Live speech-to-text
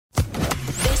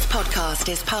podcast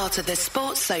is part of the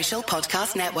Sports Social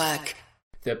Podcast Network.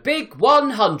 The Big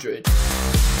 100.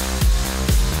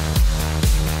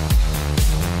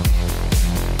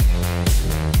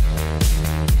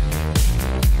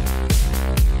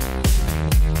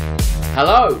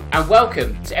 Hello and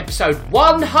welcome to episode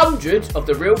 100 of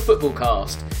the Real Football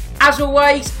Cast. As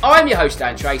always, I'm your host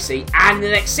Dan Tracy, and in the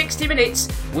next 60 minutes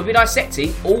we'll be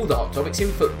dissecting all the hot topics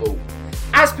in football.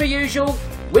 As per usual,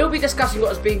 we'll be discussing what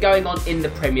has been going on in the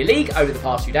Premier League over the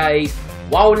past few days,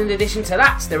 while in addition to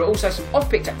that there are also some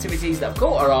off-pitch activities that have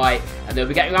caught our eye and they'll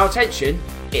be getting our attention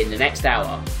in the next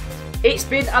hour. It's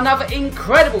been another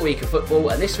incredible week of football,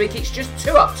 and this week it's just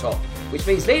two up top, which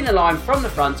means leading the line from the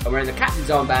front and wearing the captain's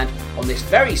armband on this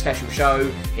very special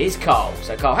show is Carl.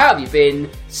 So Carl, how have you been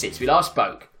since we last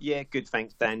spoke? Yeah, good,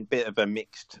 thanks, Dan. Bit of a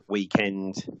mixed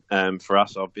weekend for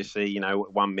us, obviously. You know,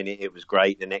 1 minute it was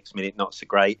great, the next minute not so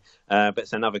great. But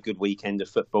it's another good weekend of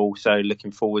football, so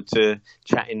looking forward to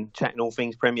chatting all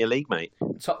things Premier League, mate.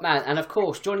 Top man. And of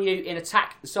course, joining you in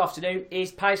attack this afternoon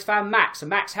is Palace fan Max. And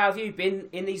Max, how have you been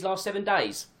in these last 7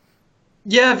 days?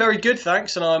 Yeah, very good,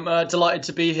 thanks. And I'm delighted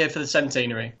to be here for the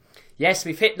centenary. Yes,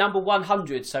 we've hit number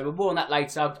 100, so we'll more on that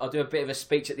later. I'll do a bit of a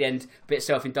speech at the end, a bit of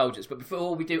self-indulgence. But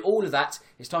before we do all of that,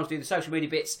 it's time to do the social media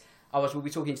bits. Otherwise, we'll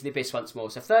be talking to the abyss once more.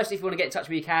 So first, if you want to get in touch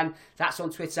with me, you can. That's on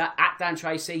Twitter, at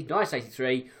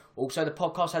DanTracy1983. Also, the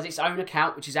podcast has its own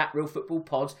account, which is at Real Football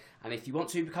Pod. And if you want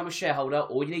to become a shareholder,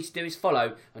 all you need to do is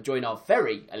follow and join our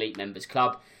very elite members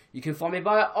club. You can find me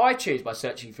via iTunes by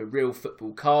searching for Real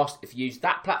Football Cast. If you use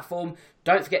that platform,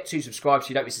 don't forget to subscribe so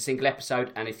you don't miss a single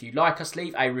episode. And if you like us,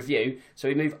 leave a review so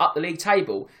we move up the league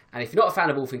table. And if you're not a fan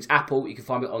of all things Apple, you can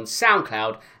find me on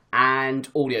SoundCloud and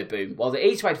Audio Boom. While the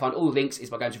easiest way to find all the links is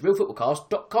by going to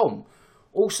realfootballcast.com.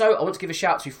 Also, I want to give a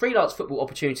shout to freelance football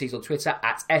opportunities on Twitter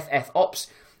at FFOps.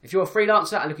 If you're a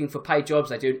freelancer and looking for paid jobs,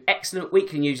 they do an excellent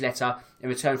weekly newsletter in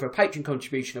return for a Patreon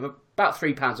contribution of about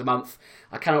 £3 a month.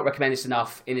 I cannot recommend this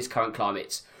enough in this current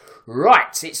climate.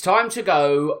 Right, it's time to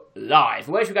go live.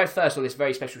 Where should we go first on this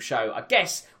very special show? I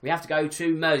guess we have to go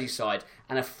to Merseyside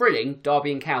and a thrilling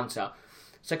derby encounter.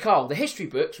 So Carl, the history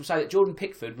books will say that Jordan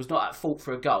Pickford was not at fault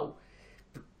for a goal.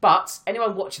 But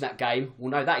anyone watching that game will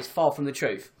know that is far from the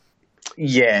truth.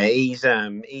 Yeah, he's a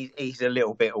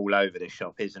little bit all over the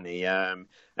shop, isn't he? And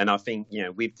I think, you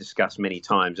know, we've discussed many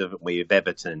times, haven't we, with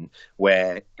Everton,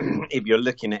 where if you're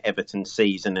looking at Everton's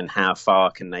season and how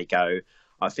far can they go,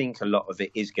 I think a lot of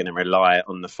it is going to rely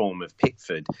on the form of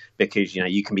Pickford, because, you know,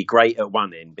 you can be great at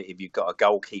one end, but if you've got a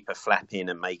goalkeeper flapping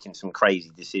and making some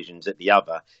crazy decisions at the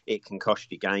other, it can cost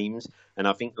you games. And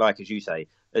I think, like as you say,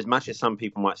 as much as some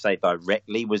people might say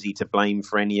directly, was he to blame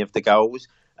for any of the goals?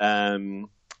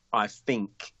 I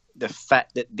think the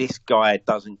fact that this guy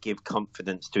doesn't give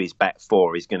confidence to his back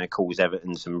four is going to cause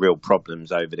Everton some real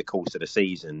problems over the course of the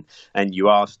season. And you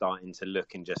are starting to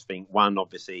look and just think, one,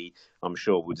 obviously, I'm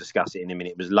sure we'll discuss it in a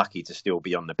minute, was lucky to still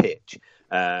be on the pitch.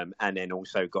 And then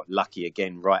also got lucky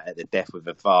again right at the death with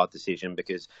a VAR decision,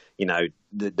 because, you know,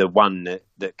 the one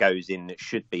that goes in that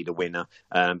should be the winner,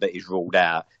 but is ruled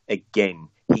out, again,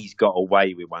 he's got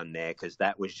away with one there, because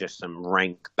that was just some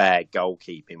rank bad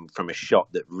goalkeeping from a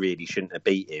shot that really shouldn't have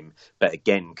beat him, but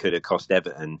again could have cost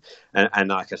Everton. And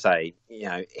like I say, you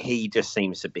know, he just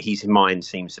seems to be, his mind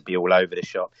seems to be all over the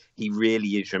shop. He really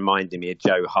is reminding me of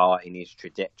Joe Hart in his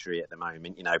trajectory at the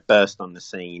moment. You know, burst on the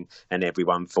scene and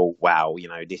everyone thought, wow, you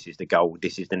know, this is the goal,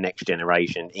 this is the next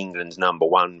generation, England's number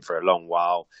one for a long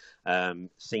while.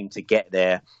 Seemed to get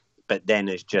there, but then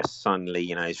has just suddenly,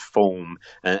 you know, his form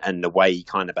and the way he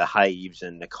kind of behaves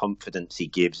and the confidence he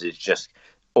gives is just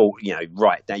all, you know,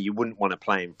 right now you wouldn't want to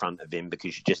play in front of him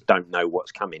because you just don't know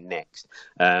what's coming next.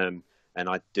 And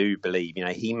I do believe, you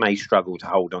know, he may struggle to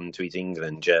hold on to his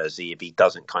England jersey if he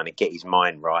doesn't kind of get his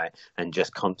mind right and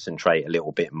just concentrate a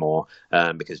little bit more,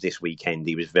 because this weekend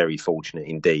he was very fortunate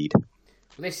indeed. Well,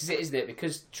 this is it, isn't it?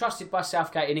 Because trusted by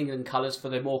Southgate in England colours for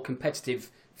the more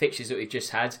competitive fixtures that we've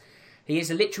just had, he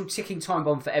is a literal ticking time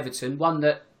bomb for Everton, one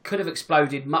that could have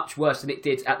exploded much worse than it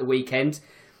did at the weekend.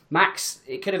 Max,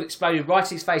 it could have exploded right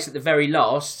in his face at the very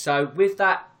last. So with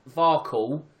that VAR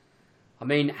call, I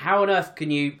mean, how on earth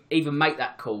can you even make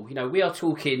that call? You know, we are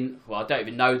talking, well, I don't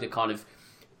even know the kind of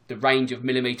the range of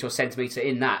millimetre or centimetre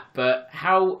in that, but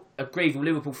how aggrieved will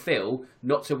Liverpool feel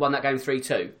not to have won that game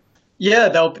 3-2? Yeah,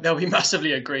 they'll be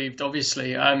massively aggrieved,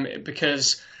 obviously,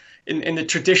 because in the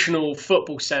traditional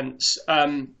football sense,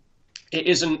 it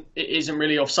isn't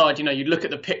really offside. You know, you look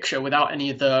at the picture without any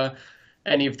of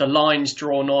the lines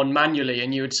drawn on manually,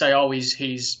 and you would say, oh,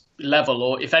 he's level,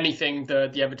 or if anything,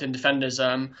 the Everton defenders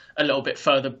a little bit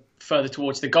further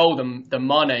towards the goal than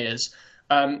Mane is.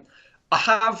 I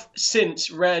have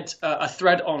since read a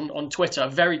thread on Twitter, a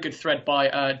very good thread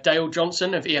by Dale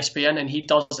Johnson of ESPN, and he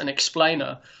does an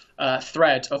explainer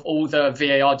thread of all the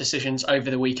VAR decisions over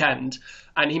the weekend.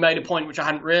 And he made a point which I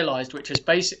hadn't realised, which is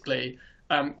basically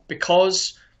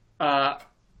because the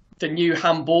new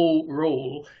handball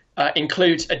rule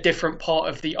includes a different part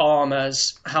of the arm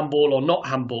as handball or not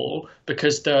handball,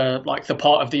 because the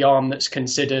part of the arm that's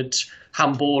considered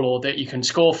handball or that you can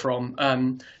score from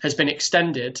has been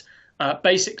extended.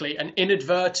 Basically, an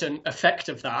inadvertent effect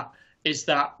of that is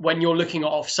that when you're looking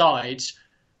at offsides,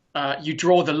 you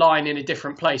draw the line in a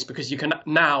different place because you can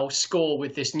now score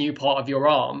with this new part of your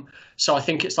arm. So I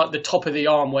think it's like the top of the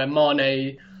arm where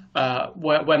Mane,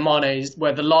 where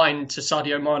the line to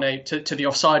Sadio Mane to the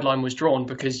offside line was drawn,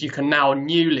 because you can now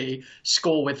newly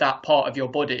score with that part of your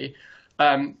body.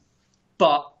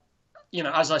 But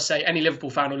as I say, any Liverpool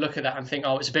fan will look at that and think,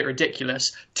 oh, it's a bit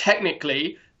ridiculous.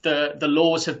 Technically, the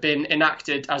laws have been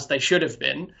enacted as they should have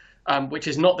been, which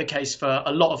is not the case for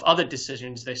a lot of other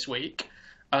decisions this week.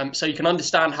 So you can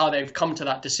understand how they've come to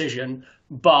that decision,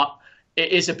 but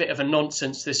it is a bit of a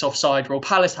nonsense, this offside rule.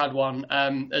 Palace had one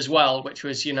as well, which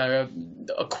was, a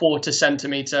quarter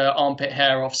centimetre armpit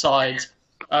hair offside,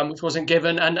 which wasn't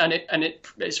given, and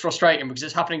it's frustrating because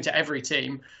it's happening to every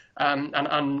team, and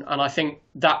I think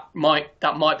that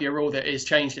might be a rule that is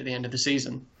changed at the end of the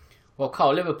season. Well,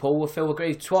 Carl, Liverpool will feel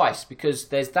aggrieved twice, because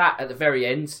there's that at the very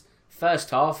end.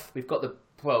 First half, we've got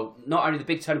not only the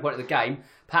big turning point of the game,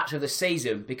 perhaps of the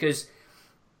season, because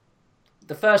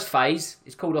the first phase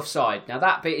is called offside. Now,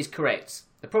 that bit is correct.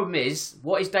 The problem is,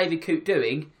 what is David Coote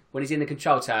doing when he's in the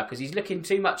control tower? Because he's looking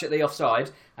too much at the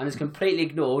offside and has completely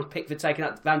ignored Pickford taking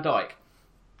out Van Dijk.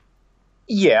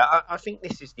 Yeah, I think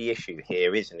this is the issue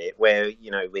here, isn't it? Where,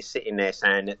 we're sitting there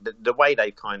saying that the way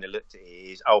they've kind of looked at it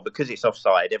is, because it's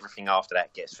offside, everything after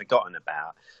that gets forgotten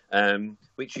about.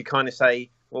 Which you kind of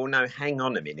say, well, no, hang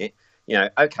on a minute.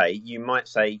 Okay, you might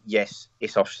say, yes,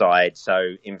 it's offside.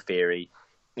 So in theory,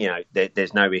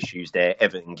 there's no issues there.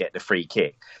 Everton get the free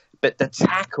kick. But the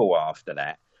tackle after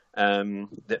that,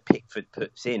 that Pickford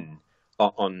puts in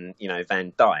on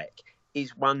Van Dijk,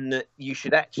 is one that you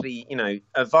should actually,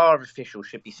 a VAR official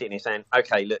should be sitting there saying,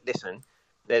 okay, look, listen,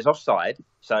 there's offside.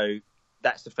 So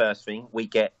that's the first thing. We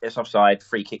get this offside,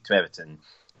 free kick to Everton.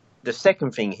 The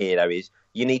second thing here, though, is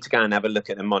you need to go and have a look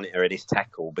at the monitor of this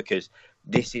tackle, because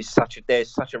there's such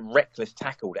a reckless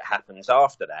tackle that happens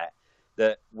after that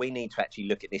we need to actually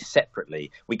look at this separately.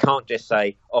 We can't just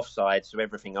say offside, so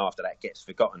everything after that gets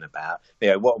forgotten about.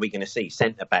 What are we going to see?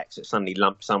 Centre-backs that suddenly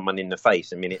lump someone in the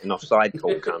face the minute an offside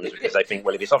call comes, because they think,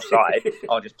 well, if it's offside,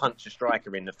 I'll just punch the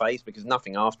striker in the face because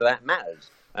nothing after that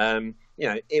matters.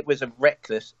 It was a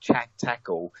reckless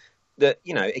tackle that,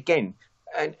 again,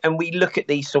 and we look at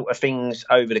these sort of things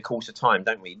over the course of time,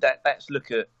 don't we?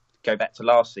 Go back to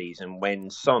last season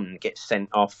when Son gets sent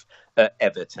off at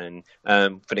Everton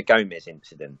for the Gomez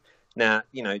incident. Now,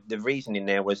 the reasoning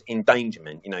there was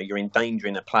endangerment. You're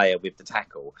endangering a player with the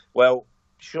tackle. Well,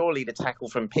 surely the tackle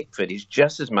from Pickford is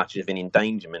just as much of an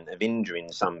endangerment of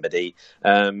injuring somebody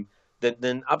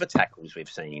than other tackles we've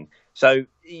seen. So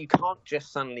you can't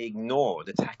just suddenly ignore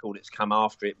the tackle that's come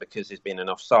after it because there's been an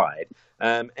offside.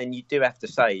 And you do have to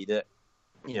say that,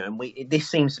 and this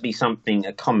seems to be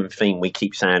a common theme we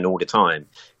keep saying all the time.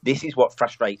 This is what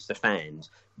frustrates the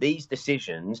fans. These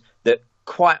decisions that,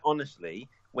 quite honestly,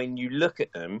 when you look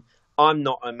at them, I'm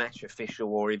not a match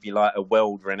official or, if you like, a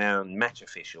world-renowned match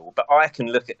official, but I can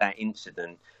look at that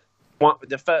incident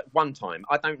one time.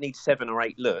 I don't need 7 or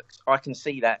 8 looks. I can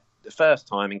see that the first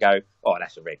time and go, oh,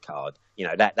 that's a red card.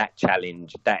 That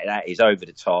challenge, that is over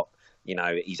the top.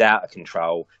 He's out of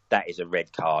control. That is a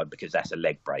red card because that's a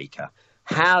leg breaker.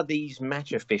 How these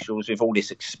match officials with all this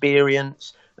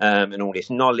experience and all this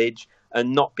knowledge are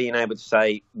not being able to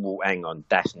say, well, hang on,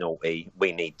 that's naughty.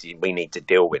 We need to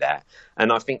deal with that.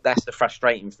 And I think that's the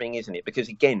frustrating thing, isn't it? Because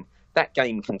again, that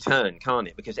game can turn, can't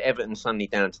it? Because Everton's suddenly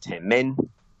down to 10 men,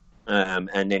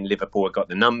 and then Liverpool have got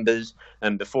the numbers,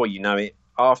 and before you know it,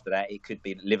 after that, it could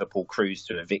be that Liverpool cruise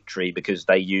to a victory because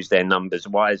they use their numbers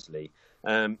wisely.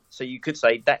 So you could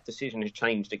say that decision has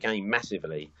changed the game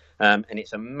massively, and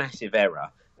it's a massive error.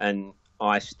 And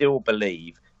I still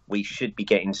believe we should be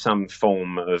getting some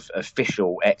form of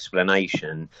official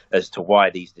explanation as to why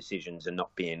these decisions are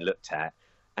not being looked at.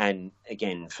 And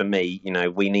again, for me,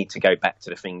 we need to go back to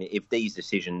the thing that if these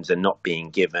decisions are not being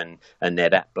given and they're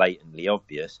that blatantly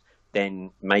obvious,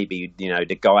 then maybe,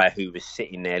 the guy who was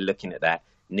sitting there looking at that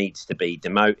needs to be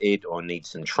demoted or needs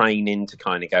some training to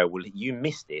kind of go, well, you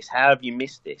missed this. How have you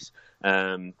missed this?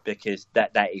 Because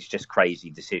that is just crazy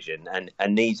decision.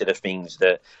 And these are the things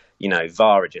that,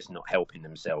 VAR are just not helping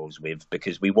themselves with,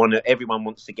 because everyone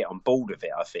wants to get on board with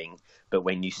it, I think. But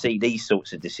when you see these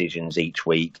sorts of decisions each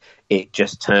week, it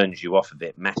just turns you off of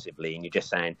it massively, and you're just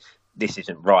saying, this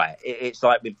isn't right. It's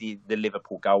like with the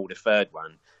Liverpool goal, the third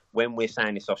one, when we're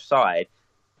saying it's offside,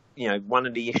 one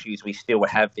of the issues we still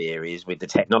have here is with the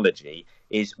technology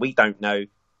is we don't know,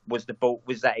 was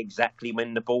that exactly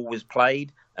when the ball was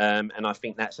played? And I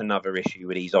think that's another issue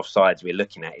with these offsides we're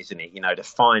looking at, isn't it? The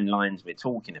fine lines we're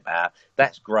talking about,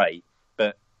 that's great,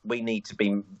 but we need to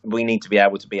be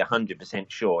able to be 100%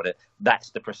 sure that that's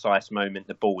the precise moment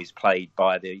the ball is played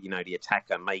by the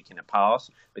attacker making a pass.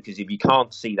 Because if you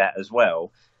can't see that as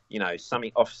well,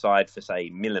 something offside for, say,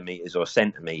 millimetres or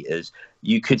centimetres,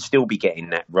 you could still be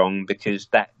getting that wrong, because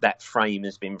that frame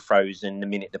has been frozen the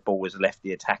minute the ball has left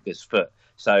the attacker's foot.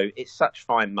 So it's such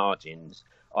fine margins.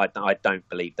 I don't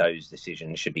believe those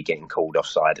decisions should be getting called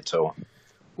offside at all.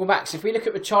 Well, Max, if we look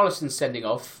at Richarlison's sending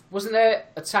off, wasn't there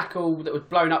a tackle that was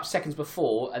blown up seconds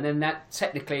before, and then that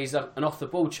technically is an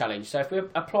off-the-ball challenge? So if we're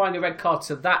applying a red card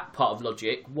to that part of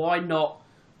logic, why not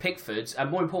Pickford's? And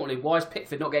more importantly, why is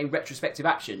Pickford not getting retrospective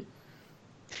action?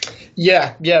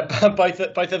 Yeah, both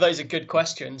of those are good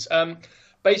questions.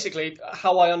 Basically,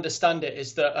 how I understand it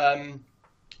is that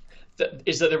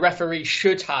the referee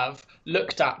should have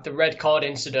looked at the red card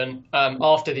incident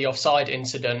after the offside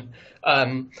incident,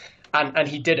 and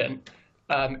he didn't.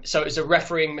 So it was a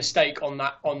refereeing mistake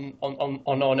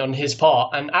on his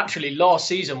part. And actually, last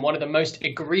season, one of the most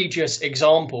egregious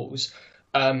examples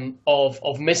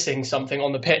of missing something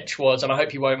on the pitch was, and I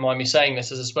hope you won't mind me saying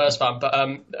this as a Spurs fan, but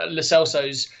Lo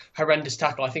Celso's horrendous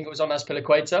tackle. I think it was on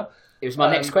Azpilicueta. It was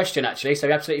my next question, actually, so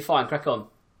you're absolutely fine. Crack on.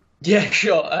 Yeah,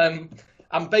 sure.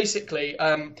 And basically,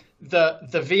 the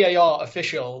VAR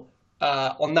official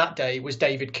on that day was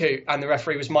David Coote, and the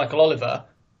referee was Michael Oliver,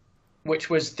 which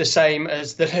was the same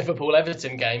as the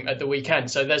Liverpool-Everton game at the weekend.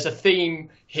 So there's a theme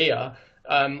here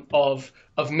of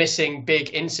missing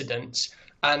big incidents.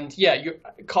 And yeah,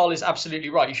 Carl is absolutely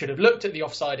right. You should have looked at the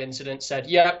offside incident, said,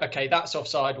 yeah, okay, that's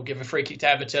offside. We'll give a free kick to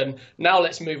Everton. Now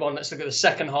let's move on. Let's look at the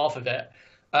second half of it.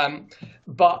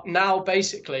 But now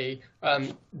basically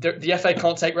the FA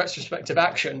can't take retrospective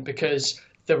action because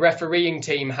the refereeing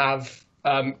team have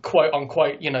quote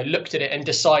unquote, looked at it and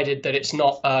decided that it's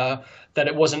not that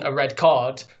it wasn't a red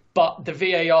card. But the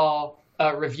VAR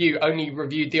review only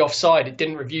reviewed the offside. It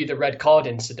didn't review the red card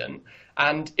incident.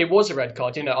 And it was a red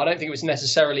card. I don't think it was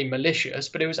necessarily malicious,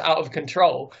 but it was out of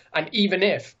control. And even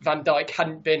if Van Dijk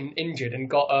hadn't been injured and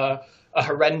got a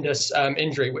horrendous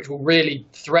injury, which will really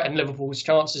threaten Liverpool's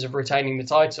chances of retaining the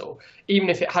title, even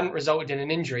if it hadn't resulted in an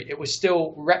injury, it was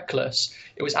still reckless.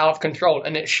 It was out of control,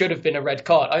 and it should have been a red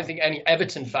card. I don't think any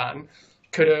Everton fan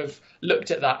could have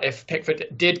looked at that if Pickford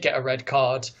did get a red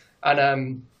card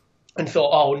and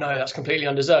thought, oh no, that's completely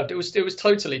undeserved. It was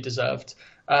totally deserved.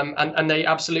 And they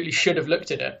absolutely should have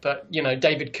looked at it. But,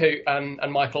 David Coote and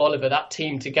Michael Oliver, that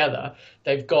team together,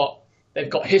 they've got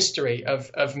history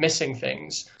of missing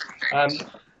things.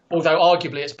 Although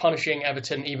arguably it's punishing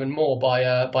Everton even more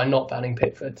by not banning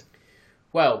Pickford.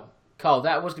 Well, Carl,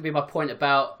 that was going to be my point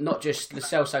about not just Lo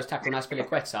Celso's tackle on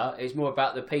Azpilicueta. It's more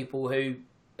about the people who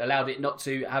allowed it not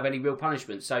to have any real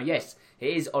punishment. So yes,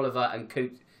 it is Oliver and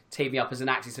Coote teaming up as an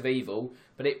axis of evil,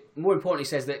 but it more importantly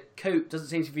says that Coote doesn't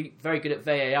seem to be very good at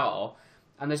VAR,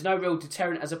 and there's no real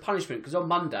deterrent as a punishment, because on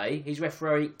Monday he's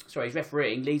refereeing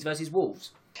Leeds versus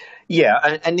Wolves.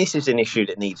 Yeah, and this is an issue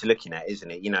that needs looking at,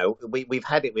 isn't it? We've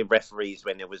had it with referees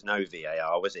when there was no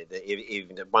VAR, was it? That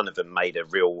even if one of them made a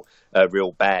real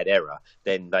bad error,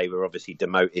 then they were obviously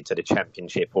demoted to the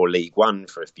Championship or League One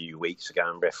for a few weeks to go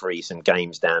and referee some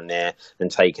games down there and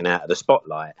taken out of the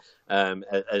spotlight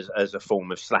as a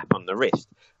form of slap on the wrist.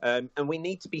 And we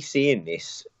need to be seeing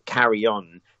this carry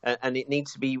on, and it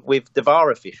needs to be with the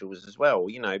VAR officials as well,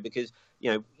 because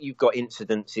you've got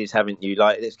incidences, haven't you?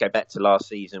 Like, let's go back to last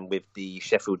season with the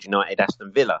Sheffield United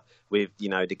Aston Villa with,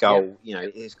 the goal,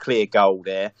 it's clear goal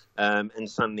there. And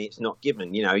suddenly it's not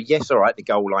given, yes, all right, the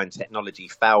goal line technology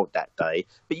failed that day,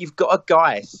 but you've got a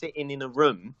guy sitting in a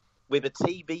room with a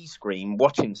TV screen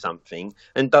watching something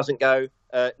and doesn't go,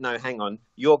 no, hang on,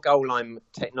 your goal line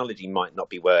technology might not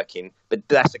be working, but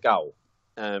that's a goal.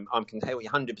 I can tell you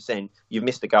 100% you've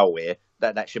missed a goal here.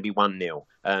 That should be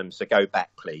 1-0. So go back,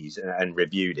 please, and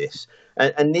review this.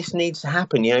 And this needs to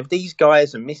happen. If these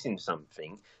guys are missing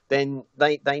something, then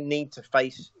they need to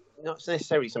face not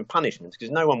necessarily some punishments,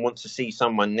 because no one wants to see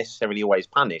someone necessarily always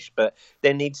punished, but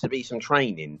there needs to be some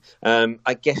training.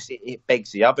 I guess it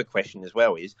begs the other question as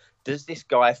well is, does this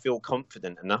guy feel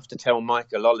confident enough to tell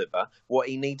Michael Oliver what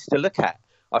he needs to look at?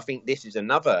 I think this is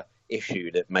another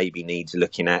issue that maybe needs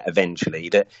looking at eventually.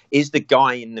 That is the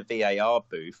guy in the VAR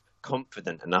booth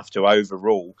confident enough to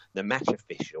overrule the match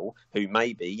official, who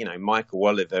maybe, Michael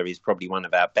Oliver is probably one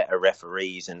of our better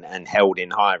referees and held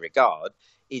in high regard.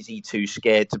 Is he too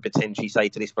scared to potentially say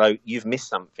to this bloke, you've missed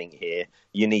something here,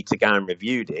 you need to go and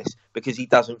review this, because he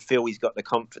doesn't feel he's got the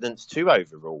confidence to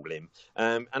overrule him?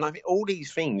 And I think all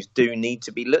these things do need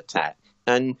to be looked at.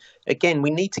 And again,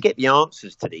 we need to get the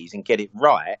answers to these and get it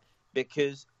right,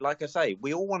 because, like I say,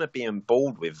 we all want to be on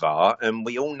board with VAR, and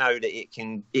we all know that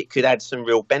it could add some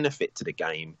real benefit to the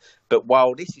game. But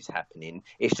while this is happening,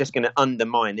 it's just going to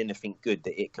undermine anything good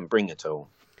that it can bring at all.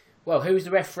 Well, who was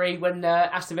the referee when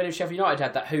Aston Villa and Sheffield United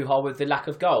had that hoo-ha with the lack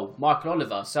of goal? Michael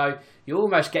Oliver. So you're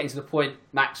almost getting to the point,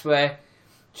 Max, where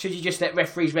should you just let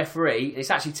referees referee?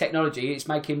 It's actually technology. It's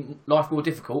making life more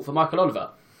difficult for Michael Oliver.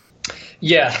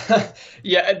 Yeah,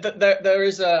 yeah. There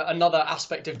is another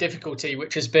aspect of difficulty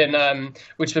which has been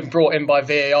brought in by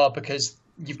VAR, because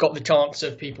you've got the chance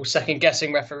of people second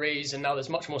guessing referees, and now there's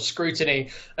much more scrutiny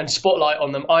and spotlight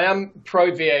on them. I am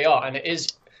pro VAR, and it is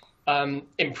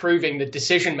improving the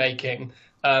decision making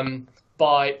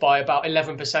by about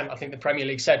 11%. I think the Premier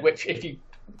League said, which, if you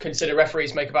consider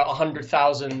referees make about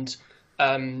 100,000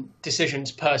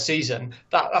 decisions per season,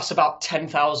 that's about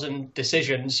 10,000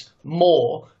 decisions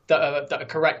more that are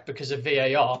correct because of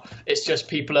VAR. It's just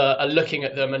people are looking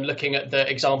at them and looking at the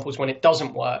examples when it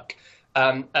doesn't work,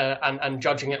 and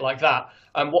judging it like that.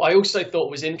 What I also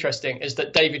thought was interesting is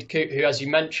that David Coote, who, as you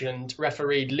mentioned,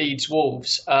 refereed Leeds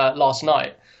Wolves last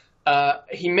night,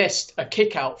 he missed a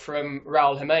kick out from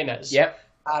Raul Jimenez. Yep.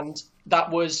 And that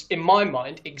was, in my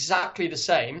mind, exactly the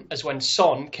same as when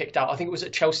Son kicked out, I think it was a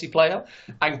Chelsea player,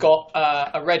 and got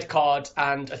a red card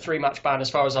and a 3-match ban, as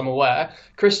far as I'm aware.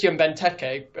 Christian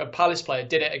Benteke, a Palace player,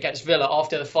 did it against Villa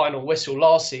after the final whistle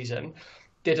last season,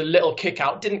 did a little kick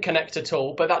out, didn't connect at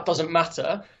all, but that doesn't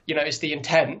matter. It's the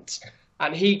intent.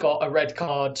 And he got a red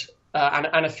card and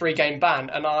a 3-game ban.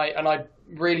 And I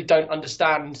really don't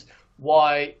understand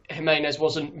why Jimenez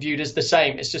wasn't viewed as the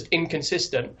same. It's just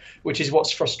inconsistent, which is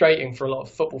what's frustrating for a lot of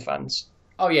football fans.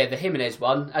 Oh yeah, the Jimenez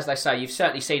one, as they say, you've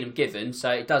certainly seen them given, so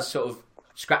it does sort of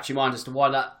scratch your mind as to why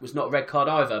that was not a red card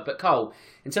either. But Cole,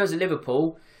 in terms of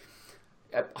Liverpool,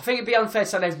 I think it'd be unfair to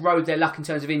say they've rode their luck in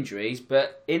terms of injuries,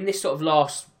 but in this sort of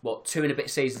last, 2 and a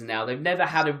bit seasons now, they've never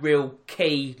had a real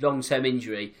key long-term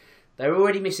injury. They're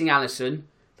already missing Alisson.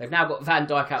 They've now got Van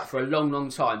Dijk out for a long, long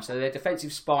time. So their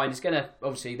defensive spine is going to,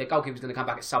 obviously, their goalkeeper's going to come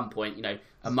back at some point,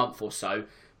 a month or so.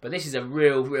 But this is a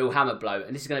real, real hammer blow.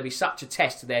 And this is going to be such a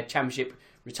test to their championship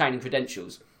retaining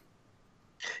credentials.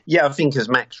 Yeah, I think, as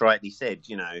Max rightly said,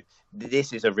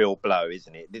 this is a real blow,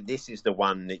 isn't it? This is the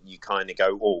one that you kind of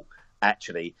go, oh,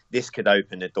 actually, this could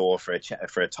open the door for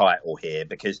a title here,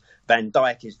 because Van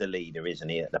Dijk is the leader, isn't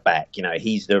he, at the back?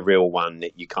 He's the real one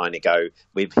that you kind of go,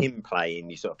 with him playing,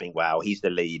 you sort of think, wow, he's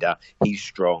the leader, he's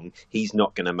strong, he's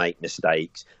not going to make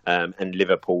mistakes. And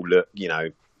Liverpool look,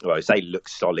 look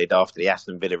solid after the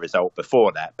Aston Villa result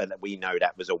before that, but we know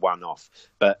that was a one-off.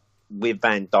 But with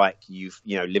Van Dijk,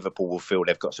 Liverpool will feel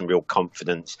they've got some real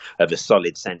confidence of a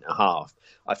solid centre half.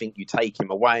 I think you take him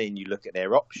away and you look at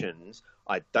their options.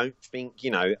 I don't think,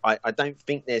 I don't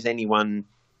think there's anyone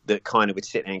that kind of would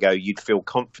sit there and go, you'd feel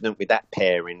confident with that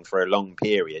pairing for a long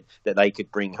period that they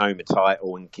could bring home a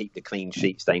title and keep the clean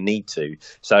sheets they need to.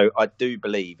 So I do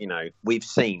believe, we've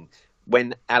seen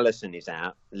when Alisson is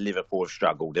out, Liverpool have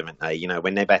struggled, haven't they?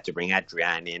 When they've had to bring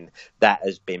Adrian in, that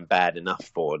has been bad enough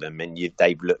for them, and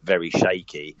they've looked very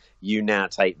shaky. You now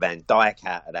take Van Dijk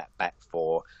out of that back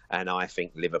four, and I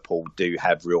think Liverpool do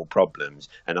have real problems.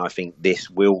 And I think this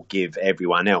will give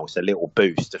everyone else a little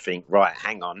boost to think, right,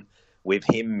 hang on, with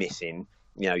him missing,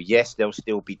 yes, they'll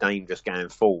still be dangerous going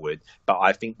forward, but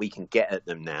I think we can get at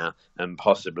them now, and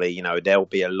possibly, they'll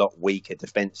be a lot weaker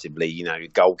defensively.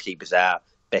 Goalkeepers out,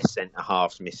 best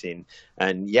centre-halves missing.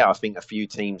 And, yeah, I think a few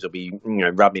teams will be,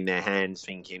 rubbing their hands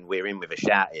thinking we're in with a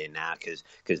shout here now,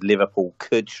 because Liverpool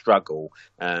could struggle,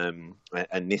 and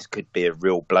this could be a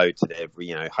real blow to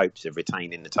their, hopes of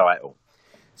retaining the title.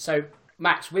 So,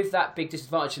 Max, with that big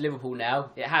disadvantage to Liverpool now,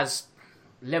 it has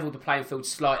levelled the playing field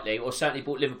slightly, or certainly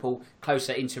brought Liverpool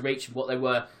closer into reach of what they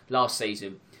were last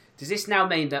season. Does this now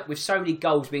mean that with so many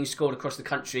goals being scored across the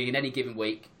country in any given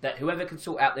week, that whoever can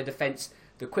sort out their defence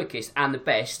the quickest and the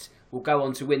best will go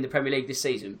on to win the Premier League this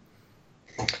season?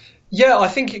 Yeah, I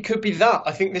think it could be that.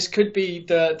 I think this could be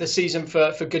the season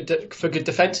for good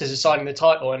defences assigning the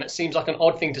title, and it seems like an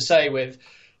odd thing to say with,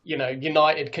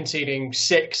 United conceding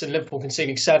 6 and Liverpool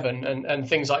conceding 7 and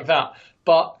things like that.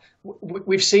 But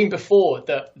we've seen before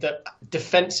that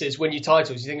defences win you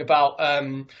titles. You think about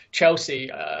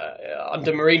Chelsea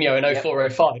under Mourinho in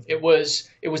 04-05. It was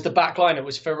the back line. It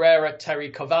was Ferreira, Terry,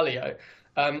 Carvalho.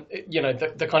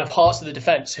 The kind of hearts of the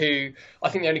defence, who I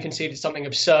think they only conceded something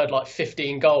absurd like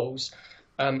 15 goals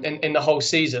in the whole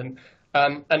season.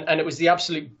 And it was the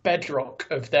absolute bedrock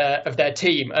of their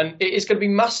team. And it is going to be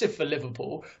massive for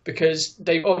Liverpool because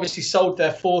they've obviously sold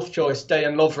their fourth choice,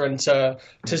 Dejan Lovren, to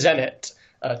Zenit,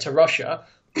 to Russia.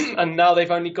 And now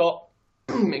they've only got,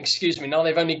 now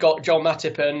they've only got Joel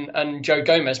Matip and Joe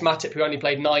Gomez. Matip, who only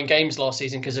played 9 games last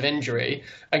season because of injury,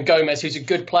 and Gomez, who's a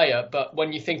good player. But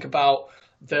when you think about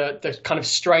the kind of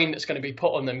strain that's going to be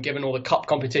put on them, given all the cup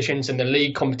competitions and the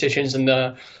league competitions and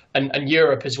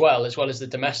Europe as well as the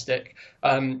domestic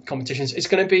competitions, it's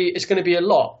going to be a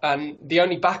lot. And the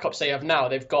only backups they have now,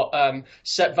 they've got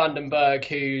Sepp Vandenberg,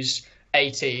 who's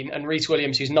 18, and Reece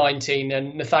Williams, who's 19,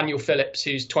 and Nathaniel Phillips,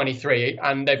 who's 23,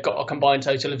 and they've got a combined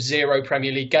total of 0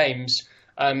 Premier League games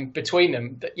between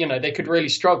them. They could really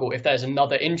struggle if there's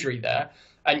another injury there.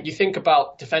 And you think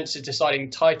about defences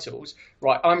deciding titles,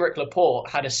 right? Aymeric Laporte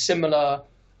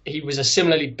was a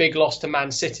similarly big loss to Man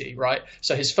City, right?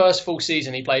 So his first full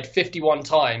season, he played 51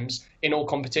 times in all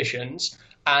competitions,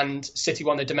 and City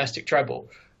won the domestic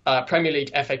treble, Premier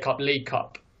League, FA Cup, League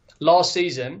Cup. Last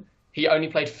season, he only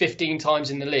played 15 times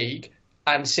in the league,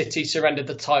 and City surrendered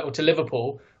the title to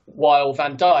Liverpool, while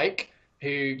Van Dijk,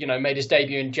 who made his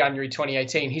debut in January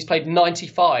 2018, he's played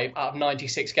 95 out of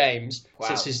 96 games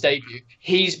since his debut.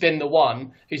 He's been the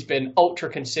one who's been ultra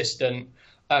consistent,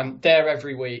 there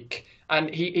every week, and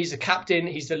he's the captain.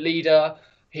 He's the leader.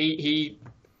 He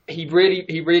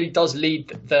really does lead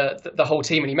the whole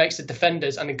team, and he makes the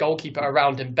defenders and the goalkeeper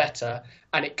around him better.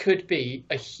 And it could be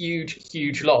a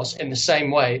huge loss in the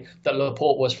same way that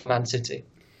Laporte was for Man City.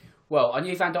 Well, I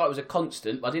knew Van Dijk was a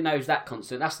constant, but I didn't know he was that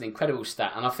constant. That's an incredible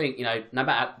stat. And I think, no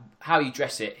matter how you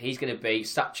dress it, he's going to be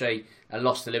such a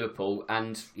loss to Liverpool.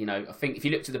 And, I think if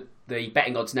you look to the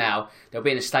betting odds now, they'll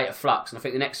be in a state of flux. And I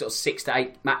think the next sort of 6 to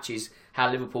 8 matches,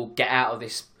 how Liverpool get out of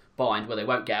this bind, well, they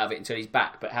won't get out of it until he's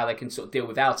back, but how they can sort of deal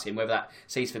without him, whether that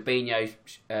sees Fabinho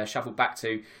shuffled back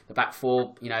to the back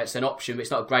four, it's an option, but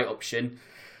it's not a great option.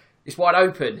 It's wide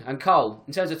open. And Cole,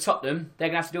 in terms of Tottenham, they're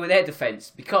going to have to deal with their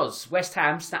defence because West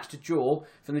Ham snatched a draw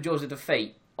from the jaws of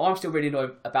defeat. I'm still really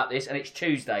annoyed about this, and it's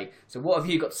Tuesday. So what have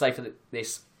you got to say for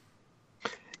this?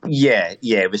 Yeah,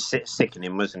 it was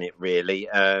sickening, wasn't it, really?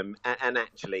 And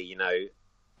actually,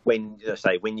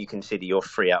 when you consider you're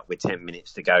 3 up with 10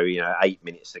 minutes to go, 8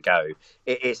 minutes to go,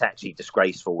 it's actually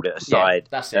disgraceful that a side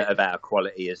of our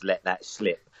quality has let that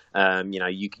slip.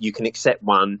 You can accept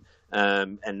one.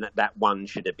 And that one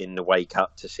should have been the wake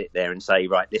up to sit there and say,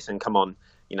 right, listen, come on,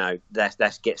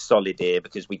 let's get solid here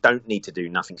because we don't need to do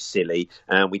nothing silly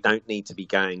and we don't need to be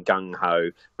going gung-ho.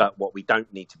 But what we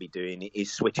don't need to be doing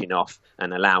is switching off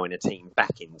and allowing a team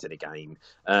back into the game.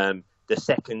 The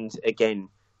second, again,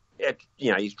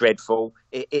 is dreadful.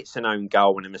 It's an own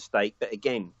goal and a mistake. But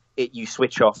again, you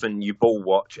switch off and you ball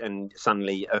watch and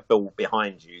suddenly a ball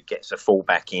behind you gets a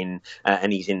fullback in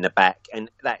and he's in the back, and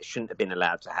that shouldn't have been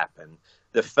allowed to happen.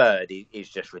 The third is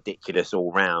just ridiculous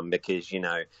all round because,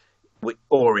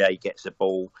 Aurier gets a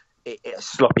ball,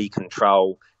 sloppy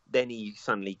control, then he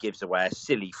suddenly gives away a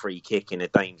silly free kick in a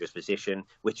dangerous position,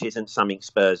 which isn't something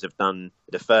Spurs have done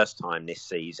the first time this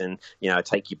season. I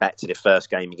take you back to the first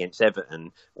game against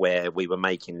Everton, where we were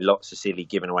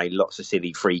giving away lots of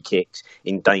silly free kicks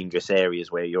in dangerous areas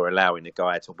where you're allowing a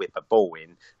guy to whip a ball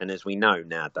in. And as we know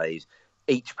nowadays,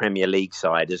 each Premier League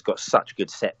side has got such good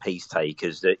set-piece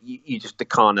takers that you just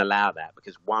can't allow that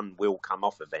because one will come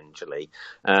off eventually.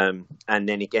 And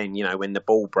then again, when the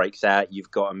ball breaks out, you've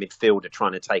got a midfielder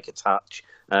trying to take a touch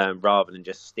rather than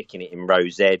just sticking it in row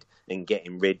Z and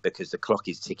getting rid because the clock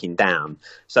is ticking down.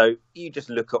 So you just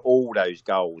look at all those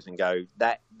goals and go,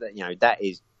 that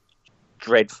is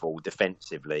dreadful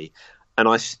defensively. And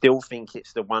I still think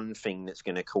it's the one thing that's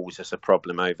going to cause us a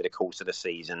problem over the course of the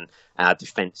season, our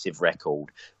defensive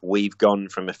record. We've gone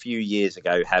from a few years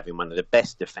ago having one of the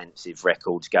best defensive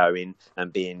records going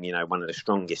and being, one of the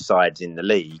strongest sides in the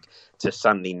league to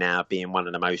suddenly now being one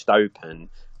of the most open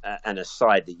and a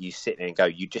side that you sit there and go,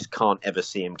 you just can't ever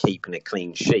see them keeping a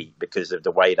clean sheet because of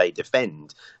the way they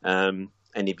defend.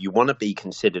 And if you want to be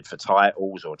considered for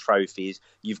titles or trophies,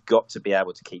 you've got to be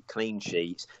able to keep clean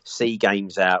sheets, see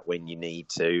games out when you need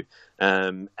to.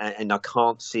 And I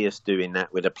can't see us doing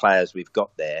that with the players we've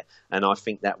got there. And I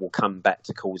think that will come back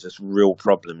to cause us real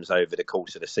problems over the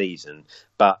course of the season.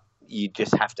 But you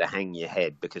just have to hang your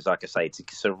head because, like I say, to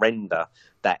surrender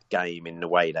that game in the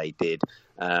way they did,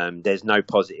 There's no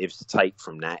positives to take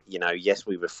from that. Yes,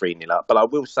 we were 3-0 up, but I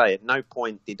will say at no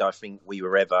point did I think we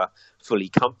were ever fully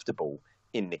comfortable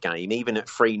in the game, even at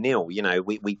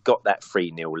 3-0. We got that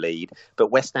 3-0 lead,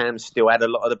 but West Ham still had a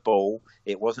lot of the ball.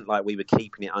 It wasn't like we were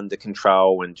keeping it under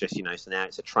control and just, so now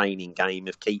it's a training game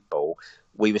of keep ball.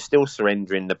 We were still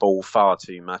surrendering the ball far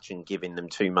too much and giving them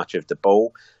too much of the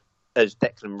ball. As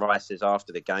Declan Rice says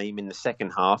after the game in the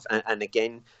second half, and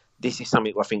again, this is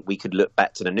something I think we could look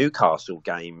back to the Newcastle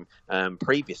game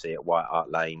previously at White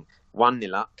Hart Lane.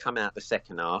 1-0 up, come out the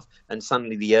second half, and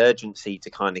suddenly the urgency to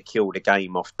kind of kill the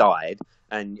game off died.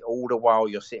 And all the while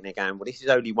you're sitting there going, well, this is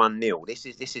only 1-0.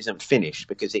 This isn't finished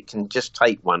because it can just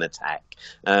take one attack.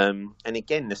 And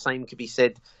again, the same could be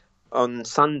said on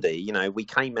Sunday. We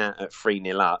came out at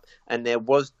 3-0 up, and there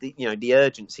was the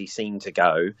urgency seemed to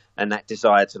go, and that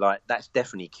desire to that's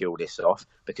definitely kill this off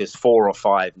because 4 or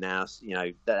 5 now,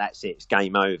 that's it, it's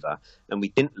game over. And we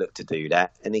didn't look to do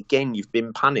that. And again, you've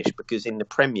been punished because in the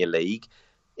Premier League,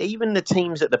 even the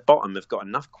teams at the bottom have got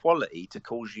enough quality to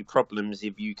cause you problems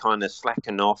if you kind of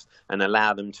slacken off and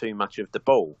allow them too much of the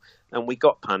ball. And we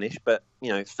got punished, but,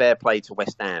 fair play to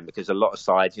West Ham because a lot of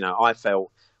sides, I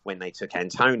felt when they took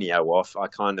Antonio off, I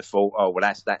kind of thought, oh,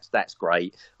 well, that's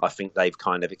great. I think they've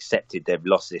kind of accepted they've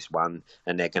lost this one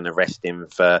and they're going to rest him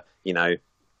for,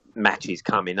 matches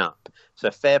coming up.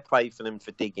 So fair play for them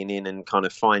for digging in and kind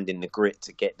of finding the grit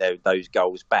to get those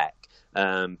goals back.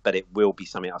 But it will be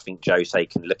something I think Jose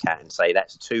can look at and say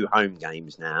that's 2 home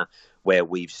games now where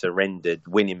we've surrendered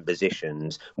winning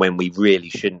positions when we really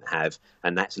shouldn't have,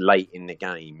 and that's late in the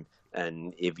game.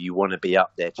 And if you want to be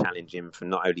up there challenging for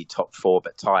not only top 4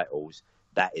 but titles,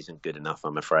 that isn't good enough,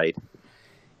 I'm afraid.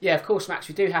 Yeah, of course, Max,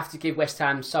 we do have to give West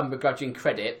Ham some begrudging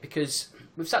credit because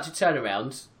with such a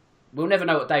turnaround, we'll never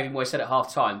know what David Moyes said at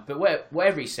half-time, but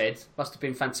whatever he said must have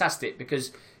been fantastic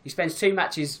because he spends 2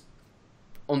 matches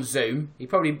on Zoom. He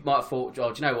probably might have thought,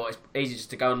 oh, do you know what, it's easy just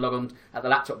to go and log on at the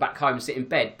laptop back home and sit in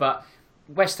bed. But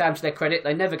West Ham, to their credit,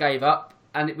 they never gave up,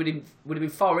 and it would have been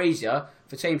far easier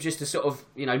for teams just to sort of,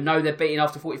 know they're beating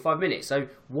after 45 minutes. So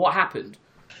what happened?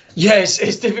 Yeah,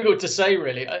 it's difficult to say,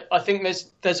 really. I think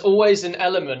there's always an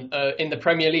element in the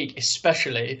Premier League,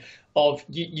 especially, of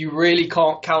you really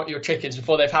can't count your chickens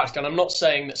before they've hatched. And I'm not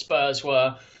saying that Spurs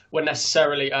were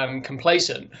necessarily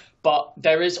complacent, but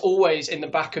there is always in the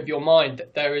back of your mind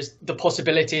that there is the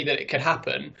possibility that it could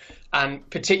happen. And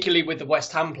particularly with the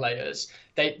West Ham players,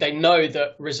 they know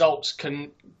that results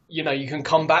can, you can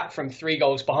come back from 3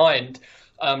 goals behind.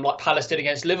 Like Palace did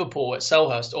against Liverpool at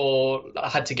Selhurst, or I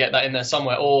had to get that in there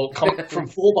somewhere, or come from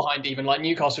 4 behind even, like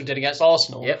Newcastle did against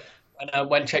Arsenal. Yep. And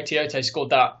when Cheick Tiote scored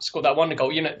that wonder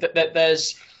goal,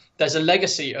 there's a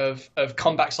legacy of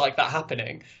comebacks like that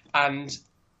happening. And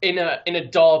in a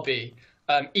derby,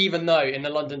 even though in the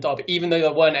London derby, even though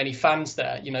there weren't any fans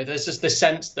there, there's just the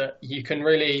sense that you can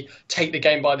really take the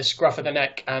game by the scruff of the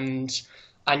neck, and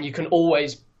you can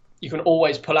always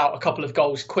pull out a couple of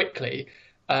goals quickly.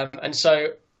 And so,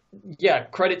 yeah,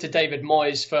 credit to David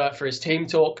Moyes for his team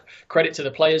talk. Credit to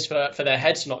the players for their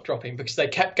heads not dropping because they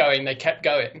kept going,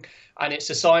 and it's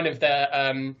a sign of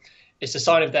their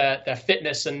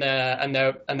fitness and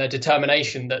their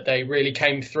determination that they really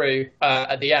came through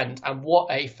at the end. And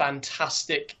what a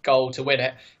fantastic goal to win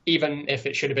it, even if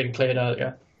it should have been cleared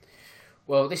earlier.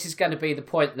 Well, this is going to be the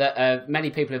point that many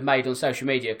people have made on social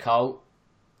media, Carl.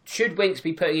 Should Winks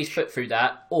be putting his foot through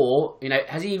that? Or,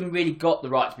 has he even really got the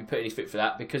right to be putting his foot through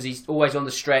that? Because he's always on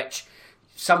the stretch.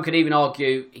 Some could even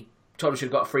argue Tottenham should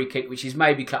have got a free kick, which is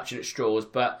maybe clutching at straws.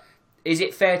 But is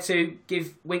it fair to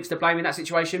give Winks the blame in that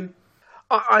situation?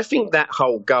 I think that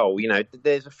whole goal,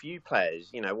 there's a few players,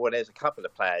 there's a couple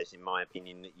of players, in my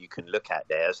opinion, that you can look at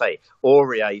there. I say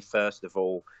Aurier, first of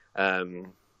all,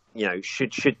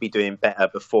 should be doing better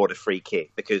before the free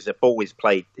kick because the ball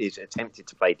is attempted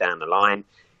to play down the line.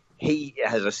 He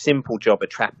has a simple job of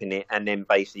trapping it and then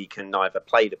basically can either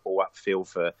play the ball upfield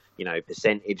for,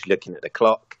 percentage, looking at the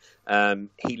clock.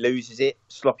 He loses it,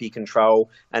 sloppy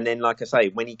control. And then, like I say,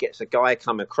 when he gets a guy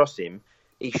come across him,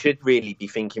 he should really be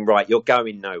thinking, right, you're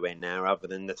going nowhere now other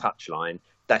than the touchline.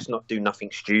 Let's not do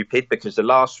nothing stupid because the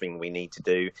last thing we need to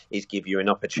do is give you an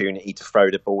opportunity to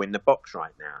throw the ball in the box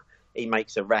right now. He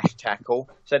makes a rash tackle.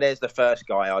 So there's the first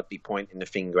guy I'd be pointing the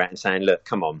finger at and saying, look,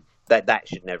 come on. That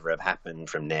should never have happened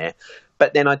from there.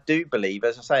 But then I do believe,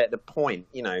 as I say, at the point,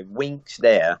 Winks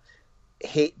there,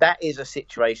 that is a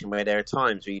situation where there are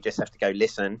times where you just have to go,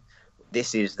 listen,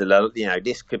 this is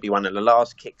this could be one of the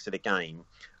last kicks of the game.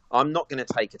 I'm not going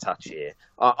to take a touch here.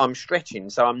 I'm stretching,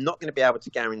 so I'm not going to be able to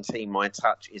guarantee my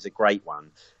touch is a great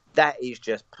one. That is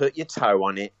just put your toe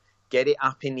on it, get it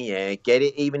up in the air, get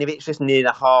it, even if it's just near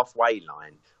the halfway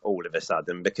line. all of a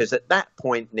sudden, because at that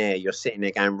point there, you're sitting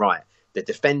there going, right, the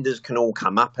defenders can all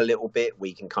come up a little bit.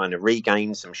 We can kind of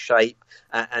regain some shape,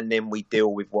 and then we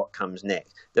deal with what comes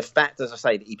next. The fact, as I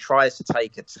say, that he tries to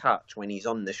take a touch when he's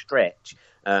on the stretch,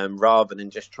 rather than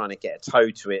just trying to get a toe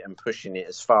to it and pushing it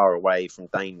as far away from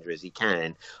danger as he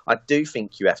can. I do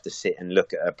think you have to sit and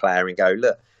look at a player and go,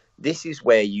 look, this is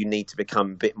where you need to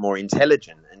become a bit more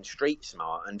intelligent and street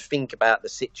smart and think about the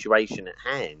situation at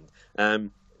hand.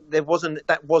 That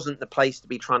wasn't the place to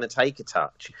be trying to take a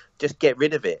touch. Just get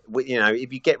rid of it.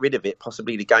 If you get rid of it,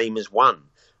 possibly the game is won.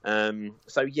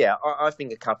 I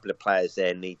think a couple of players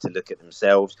there need to look at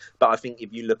themselves. But I think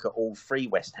if you look at all three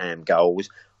West Ham goals,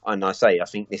 and I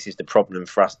think this is the problem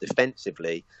for us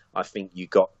defensively, I think you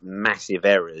got massive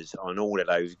errors on all of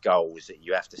those goals that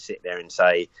you have to sit there and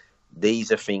say,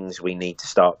 these are things we need to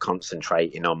start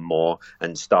concentrating on more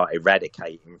and start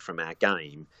eradicating from our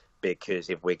game. Because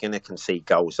if we're going to concede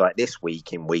goals like this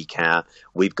week in, week out,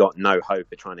 we've got no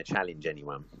hope of trying to challenge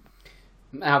anyone.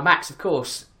 Now, Max, of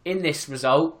course, in this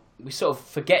result, we're sort of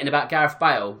forgetting about Gareth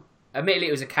Bale. Admittedly,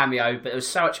 it was a cameo, but there was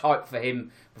so much hype for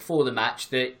him before the match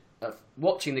that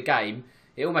watching the game,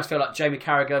 it almost felt like Jamie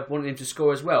Carragher wanted him to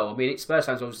score as well. I mean, Spurs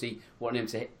fans obviously wanted him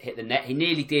to hit the net. He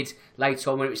nearly did later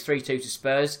on when it was 3-2 to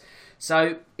Spurs.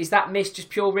 So is that miss just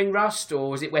pure ring rust,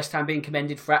 or is it West Ham being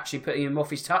commended for actually putting him off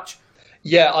his touch?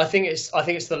 Yeah, I think it's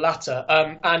the latter,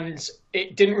 and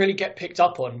it didn't really get picked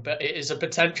up on, but it is a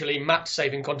potentially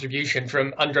match-saving contribution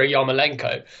from Andrei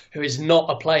Yarmolenko, who is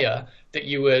not a player that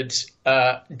you would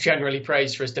generally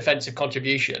praise for his defensive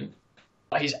contribution.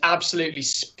 He's absolutely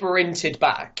sprinted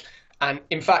back, and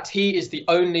in fact, he is the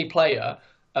only player.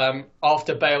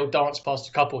 After Bale danced past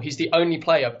a couple, he's the only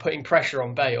player putting pressure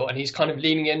on Bale, and he's kind of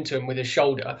leaning into him with his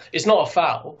shoulder. It's not a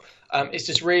foul. It's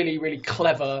just really, really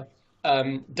clever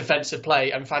defensive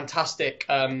play and fantastic,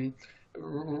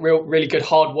 really good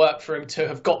hard work for him to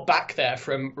have got back there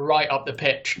from right up the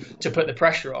pitch to put the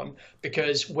pressure on.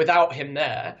 Because without him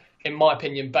there, in my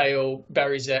opinion, Bale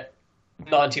buries it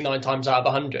 99 times out of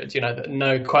 100.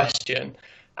 No question.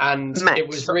 And Max, it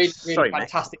was really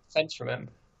fantastic defence from him.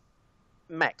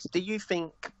 Max, do you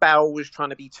think Bale was trying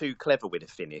to be too clever with a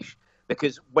finish?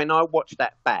 Because when I watched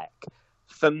that back,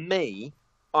 for me,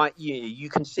 you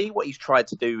can see what he's tried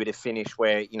to do with a finish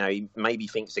where, he maybe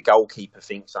thinks the goalkeeper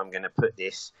thinks I'm going to put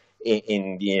this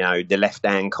in the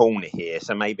left-hand corner here.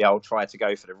 So maybe I'll try to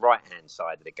go for the right-hand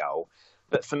side of the goal.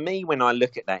 But for me, when I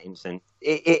look at that incident,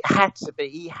 it had to be,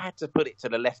 he had to put it to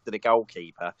the left of the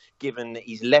goalkeeper, given that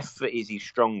his left foot is his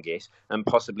strongest, and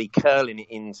possibly curling it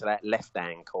into that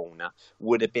left-hand corner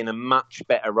would have been a much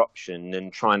better option than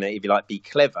trying to, if you like, be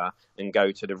clever and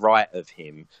go to the right of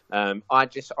him.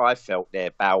 I felt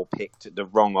there Bale picked the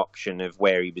wrong option of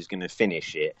where he was going to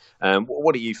finish it.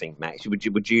 What do you think, Max?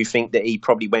 Would you think that he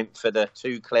probably went for the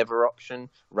too clever option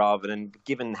rather than,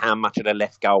 given how much of the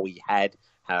left goal he had,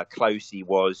 how close he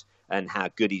was and how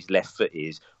good his left foot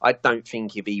is? I don't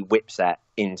think if he whips that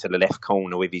into the left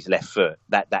corner with his left foot,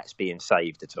 that's being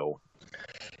saved at all.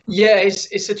 Yeah,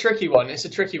 it's a tricky one.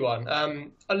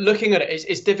 Looking at it,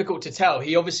 it's difficult to tell.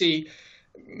 He obviously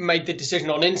made the decision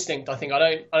on instinct. I think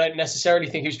I don't necessarily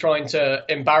think he was trying to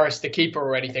embarrass the keeper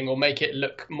or anything, or make it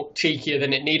look more cheekier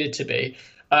than it needed to be.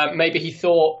 Maybe he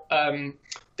thought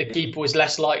the keeper was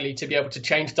less likely to be able to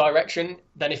change direction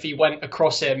than if he went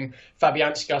across him.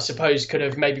 Fabianski, I suppose, could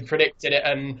have maybe predicted it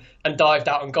and dived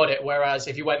out and got it. Whereas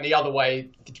if he went the other way,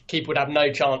 the keeper would have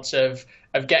no chance of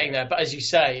getting there. But as you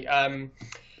say,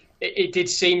 it did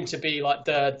seem to be like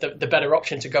the better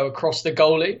option to go across the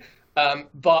goalie.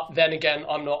 But then again,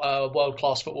 I'm not a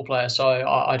world-class football player, so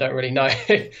I don't really know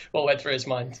what went through his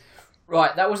mind.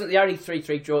 Right, that wasn't the only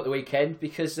 3-3 draw at the weekend,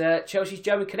 because Chelsea's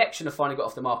German connection have finally got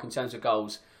off the mark in terms of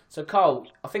goals. So, Carl,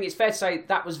 I think it's fair to say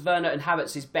that was Werner and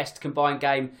Havertz's best combined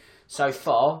game so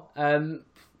far.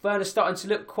 Werner's starting to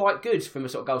look quite good from a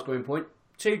sort of goal-scoring point.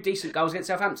 2 decent goals against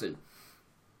Southampton.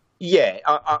 Yeah,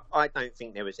 I don't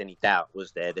think there was any doubt,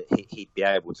 was there, that he'd be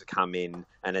able to come in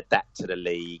and adapt to the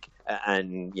league.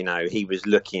 And, he was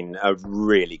looking a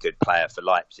really good player for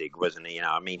Leipzig, wasn't he?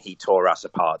 He tore us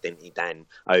apart, didn't he, Dan,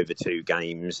 over 2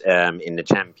 games in the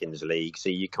Champions League. So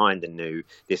you kind of knew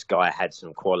this guy had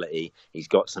some quality. He's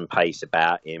got some pace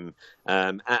about him.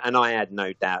 And I had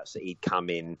no doubts that he'd come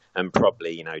in and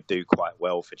probably, do quite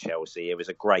well for Chelsea. It was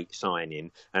a great signing.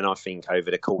 And I think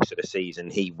over the course of the season,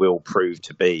 he will prove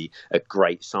to be a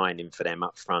great signing for them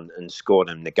up front and score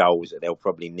them the goals that they'll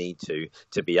probably need to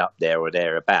be up there or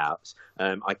thereabouts.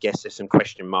 I guess there's some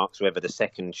question marks whether the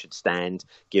second should stand,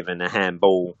 given a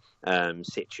handball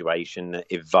situation, that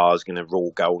if VAR's going to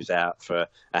rule goals out for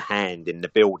a hand in the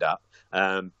build-up.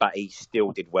 but he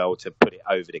still did well to put it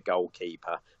over the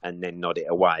goalkeeper and then nod it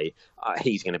away.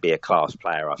 He's going to be a class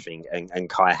player, I think, and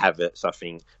Kai Havertz, I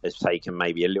think, has taken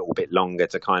maybe a little bit longer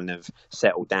to kind of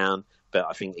settle down. But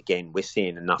I think, again, we're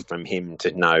seeing enough from him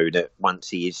to know that once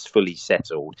he is fully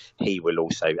settled, he will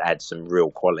also add some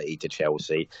real quality to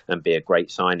Chelsea and be a great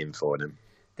signing for them.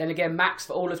 Then again, Max,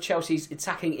 for all of Chelsea's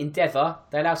attacking endeavour,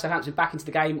 they allowed Southampton back into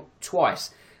the game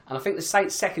twice. And I think the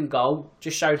Saints' second goal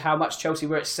just showed how much Chelsea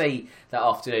were at sea that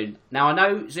afternoon. Now, I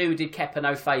know Zuma did Kepa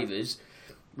no favours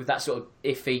with that sort of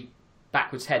iffy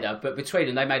backwards header, but between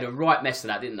them, they made a right mess of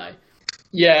that, didn't they?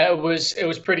 Yeah, it was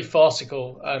pretty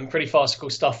farcical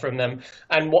stuff from them.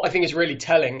 And what I think is really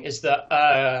telling is that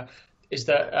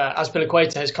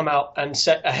Azpilicueta has come out and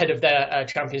set ahead of their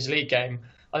Champions League game.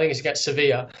 I think it's against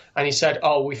Sevilla, and he said,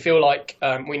 we feel like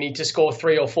we need to score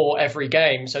 3 or 4 every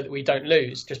game so that we don't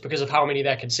lose, just because of how many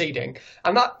they're conceding.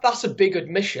 And that's a big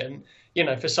admission,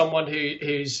 for someone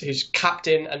who's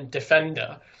captain and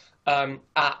defender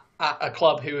at a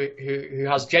club who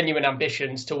has genuine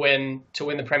ambitions to win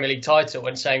the Premier League title,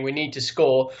 and saying we need to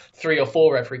score 3 or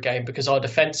 4 every game because our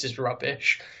defence is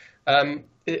rubbish.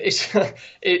 It's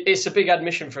a big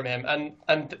admission from him,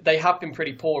 and they have been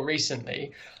pretty poor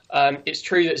recently. It's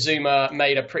true that Zuma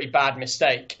made a pretty bad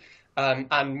mistake,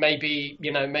 and maybe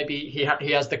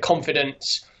he has the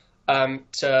confidence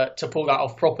to pull that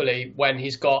off properly when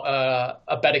he's got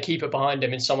a better keeper behind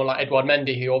him in someone like Edouard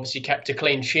Mendy, who obviously kept a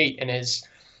clean sheet in his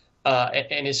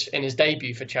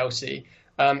debut for Chelsea.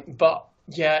 But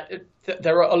yeah,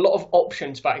 there are a lot of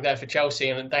options back there for Chelsea,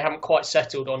 and they haven't quite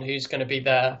settled on who's going to be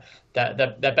their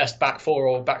best back four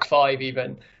or back five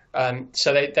even.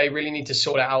 So they really need to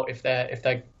sort it out if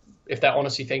they're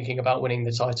honestly thinking about winning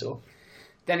the title.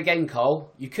 Then again,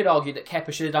 Cole, you could argue that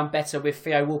Kepa should have done better with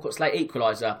Theo Walcott's late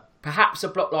equaliser. Perhaps a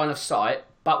block line of sight,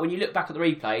 but when you look back at the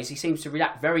replays, he seems to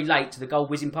react very late to the goal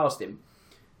whizzing past him.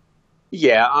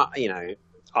 Yeah,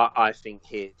 I think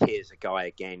here's a guy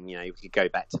again. We could go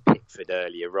back to Pickford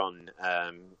earlier on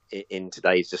in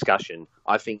today's discussion.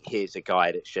 I think here's a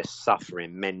guy that's just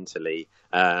suffering mentally,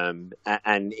 and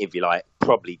if you like,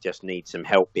 probably just needs some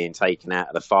help being taken out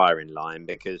of the firing line,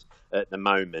 because at the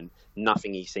moment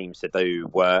nothing he seems to do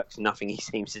works, nothing he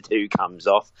seems to do comes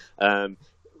off.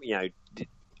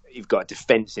 You've got a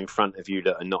defence in front of you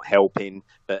that are not helping.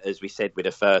 But as we said with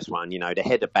the first one, the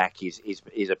header back is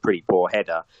a pretty poor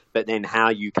header. But then how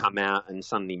you come out and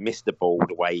suddenly miss the ball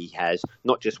the way he has,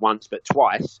 not just once but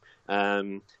twice,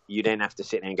 you then have to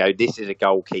sit there and go, this is a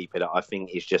goalkeeper that I think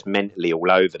is just mentally all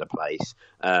over the place,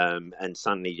 and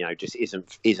suddenly just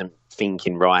isn't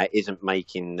thinking right, isn't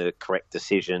making the correct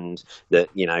decisions that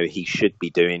he should be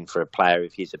doing for a player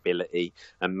of his ability,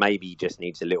 and maybe he just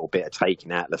needs a little bit of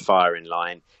taking out the firing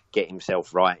line, get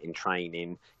himself right in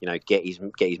training, get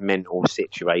his mental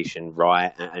situation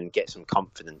right, and get some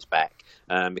confidence back.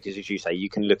 Because as you say, you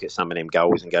can look at some of them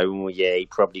goals and go, well, yeah, he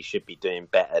probably should be doing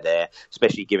better there,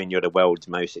 especially given you're the world's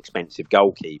most expensive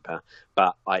goalkeeper.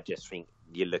 But I just think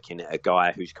you're looking at a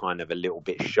guy who's kind of a little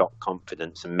bit shot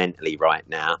confidence and mentally right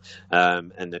now.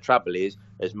 And the trouble is,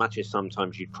 as much as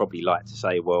sometimes you'd probably like to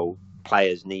say, well,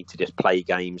 players need to just play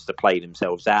games to play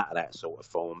themselves out of that sort of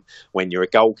form, when you're a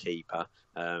goalkeeper,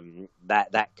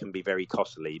 that can be very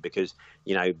costly, because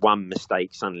one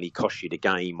mistake suddenly costs you the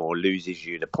game or loses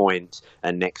you the points,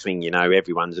 and next thing you know,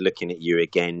 everyone's looking at you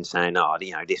again saying,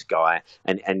 this guy,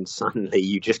 and suddenly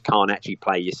you just can't actually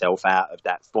play yourself out of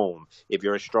that form. If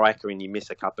you're a striker and you miss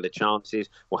a couple of chances,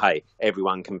 well, hey,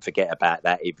 everyone can forget about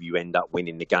that if you end up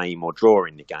winning the game or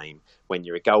drawing the game. When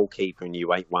you're a goalkeeper and you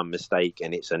make one mistake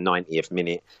and it's a 90th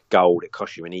minute goal that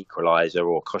costs you an equaliser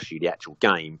or costs you the actual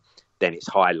game, then it's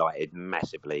highlighted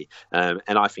massively. And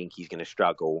I think he's going to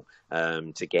struggle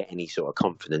to get any sort of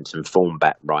confidence and form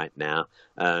back right now.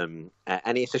 And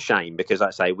it's a shame, because, like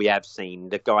I say, we have seen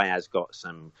the guy has got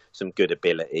some good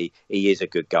ability. He is a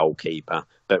good goalkeeper,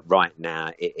 but right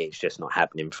now it's just not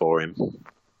happening for him.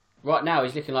 Right now,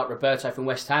 he's looking like Roberto from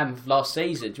West Ham last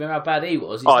season. Do you remember how bad he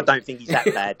was? I don't think he's that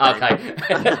bad.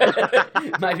 Okay.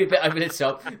 Maybe a bit over the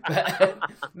top. But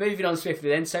moving on swiftly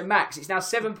then. So, Max, it's now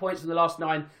 7 points from the last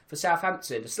 9 for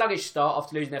Southampton. A sluggish start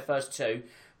after losing their first 2,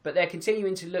 but they're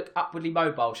continuing to look upwardly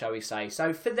mobile, shall we say.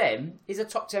 So, for them, is a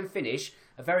top 10 finish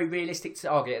a very realistic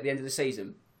target at the end of the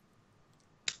season?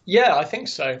 Yeah, I think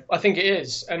so. I think it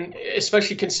is. And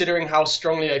especially considering how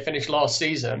strongly they finished last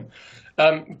season.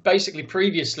 Basically,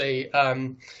 previously,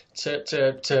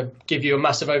 to give you a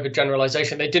massive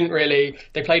overgeneralization,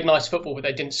 they played nice football, but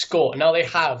they didn't score. Now they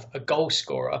have a goal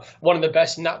scorer, one of the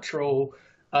best natural,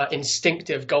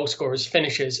 instinctive goal scorers,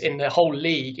 finishers in the whole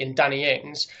league, in Danny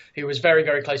Ings, who was very,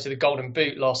 very close to the Golden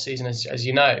Boot last season, as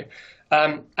you know.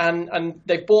 And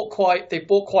they bought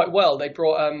quite well. They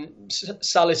brought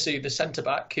Salisu, the centre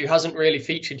back, who hasn't really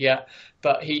featured yet,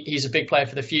 but he's a big player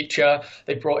for the future.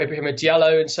 They brought Ibrahim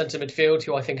Diallo in centre midfield,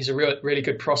 who I think is a really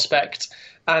good prospect.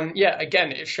 And yeah,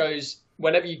 again, it shows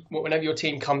whenever your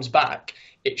team comes back,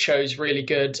 it shows really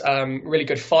good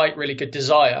fight, really good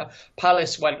desire.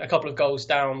 Palace went a couple of goals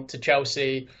down to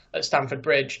Chelsea at Stamford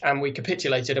Bridge, and we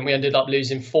capitulated, and we ended up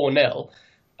losing 4-0.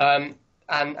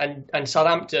 And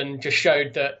Southampton just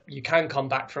showed that you can come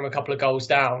back from a couple of goals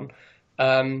down,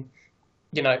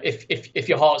 if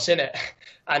your heart's in it.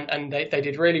 And they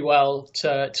did really well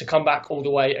to come back all the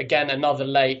way. Again, another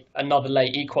late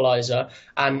equaliser.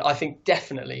 And I think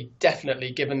definitely,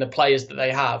 given the players that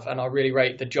they have, and I really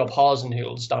rate the job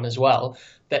Hasenhutl's done as well,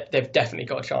 that they've definitely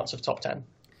got a chance of top 10.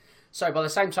 So, by the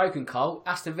same token, Cole,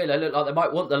 Aston Villa look like they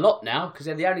might want the lot now because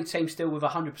they're the only team still with a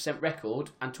 100%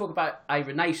 record. And talk about a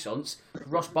renaissance for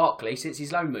Ross Barkley since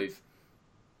his loan move.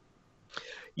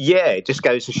 Yeah, it just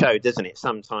goes to show, doesn't it?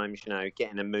 Sometimes,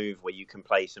 getting a move where you can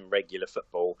play some regular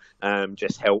football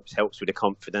just helps with the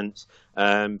confidence.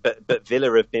 But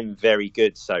Villa have been very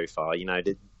good so far.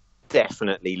 They're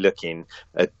definitely looking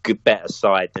a better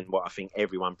side than what I think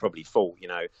everyone probably thought.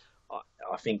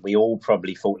 I think we all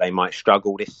probably thought they might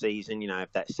struggle this season,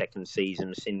 have that second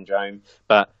season syndrome.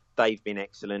 But they've been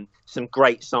excellent. Some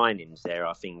great signings there,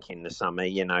 I think, in the summer.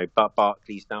 But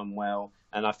Barkley's done well.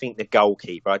 And I think the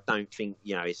goalkeeper, I don't think,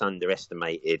 it's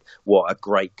underestimated what a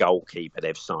great goalkeeper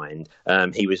they've signed.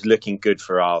 He was looking good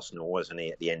for Arsenal, wasn't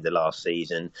he, at the end of last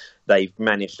season? They've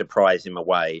managed to prize him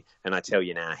away. And I tell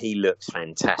you now, he looks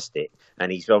fantastic.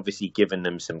 And he's obviously given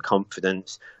them some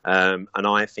confidence. And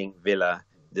I think Villa,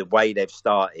 the way they've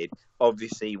started,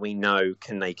 obviously we know,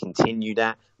 can they continue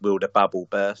that? Will the bubble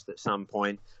burst at some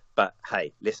point? But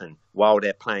hey, listen, while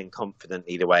they're playing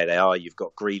confidently the way they are, you've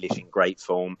got Grealish in great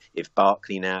form. If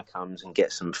Barkley now comes and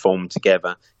gets some form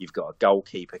together, you've got a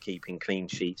goalkeeper keeping clean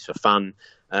sheets for fun.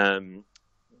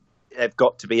 They've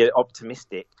got to be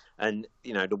optimistic. And,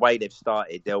 the way they've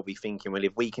started, they'll be thinking, well,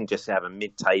 if we can just have a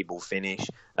mid-table finish,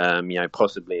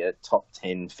 possibly a top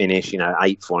 10 finish,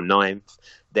 8th or 9th,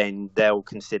 then they'll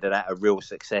consider that a real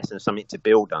success and something to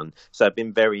build on. So I've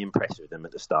been very impressed with them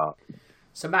at the start.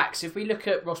 So, Max, if we look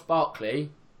at Ross Barkley,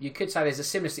 you could say there's a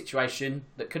similar situation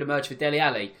that could emerge for Dele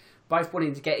Alli. Both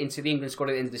wanting to get into the England squad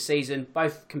at the end of the season,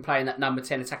 both can play in that number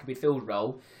 10 attacking midfield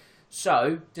role.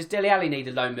 So, does Dele Alli need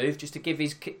a loan move just to give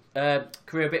his career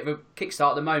a bit of a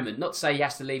kickstart at the moment? Not to say he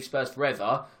has to leave Spurs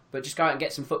forever, but just go out and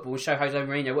get some football and show Jose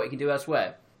Mourinho what he can do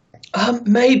elsewhere.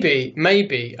 Maybe.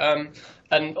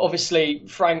 And obviously,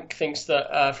 Frank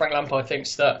Lampard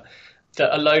thinks that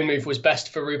a loan move was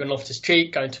best for Ruben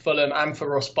Loftus-Cheek going to Fulham and for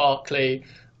Ross Barkley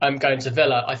going to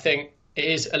Villa. I think it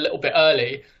is a little bit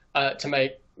early to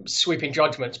make sweeping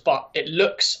judgments, but it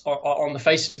looks on the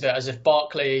face of it as if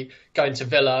Barkley going to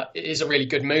Villa is a really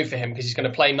good move for him because he's going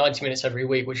to play 90 minutes every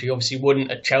week, which he obviously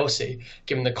wouldn't at Chelsea,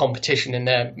 given the competition in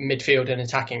their midfield and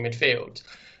attacking midfield.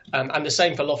 And the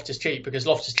same for Loftus-Cheek, because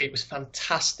Loftus-Cheek was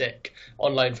fantastic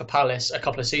on loan for Palace a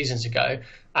couple of seasons ago.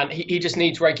 And he just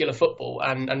needs regular football.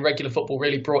 And regular football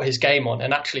really brought his game on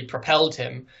and actually propelled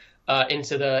him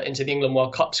into the England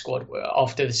World Cup squad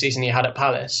after the season he had at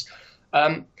Palace.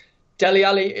 Dele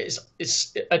Alli is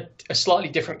a slightly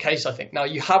different case, I think. Now,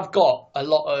 you have got a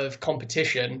lot of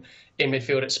competition in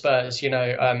midfield at Spurs.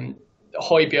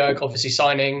 Højbjerg obviously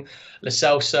signing, Lo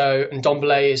Celso, and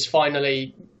Ndombele is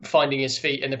finally finding his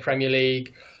feet in the Premier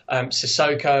League.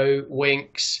 Sissoko,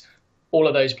 Winks, all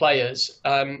of those players.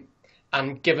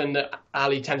 And given that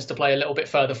Ali tends to play a little bit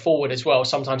further forward as well,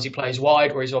 sometimes he plays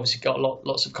wide, where he's obviously got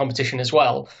lots of competition as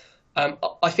well.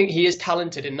 I think he is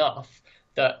talented enough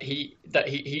that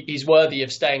he's worthy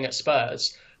of staying at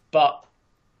Spurs. But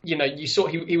you saw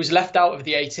he was left out of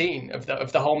the 18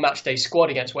 of the whole matchday squad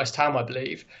against West Ham, I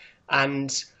believe.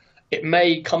 And it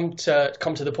may come to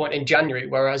the point in January,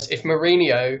 whereas if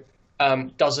Mourinho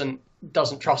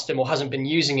doesn't trust him or hasn't been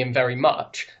using him very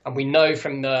much, and we know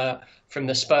from the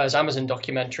Spurs Amazon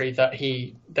documentary that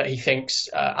he thinks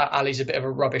Ali's a bit of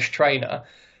a rubbish trainer,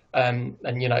 and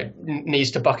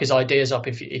needs to buck his ideas up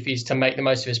if he's to make the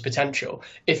most of his potential.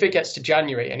 If it gets to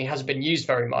January and he hasn't been used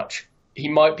very much, he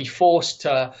might be forced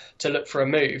to look for a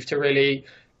move to really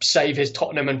save his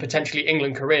Tottenham and potentially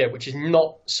England career, which is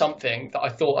not something that I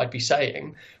thought I'd be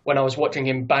saying when I was watching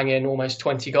him bang in almost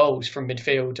 20 goals from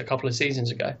midfield a couple of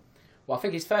seasons ago. Well, I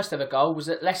think his first ever goal was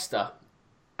at Leicester.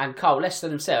 And Cole, Leicester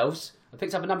themselves have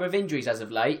picked up a number of injuries as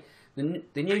of late. The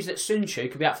news that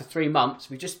Sunchu could be out for 3 months,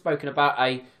 we've just spoken about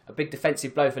a big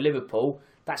defensive blow for Liverpool.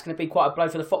 That's going to be quite a blow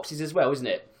for the Foxes as well, isn't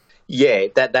it? Yeah,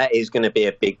 that is going to be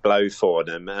a big blow for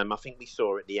them. I think we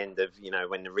saw at the end of,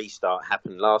 when the restart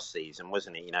happened last season,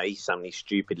 wasn't it? He suddenly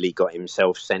stupidly got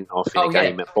himself sent off in a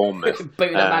game at Bournemouth.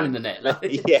 Booting a man in the net.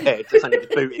 Yeah, just only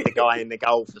booted the guy in the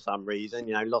goal for some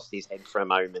reason, lost his head for a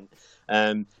moment.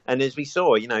 And as we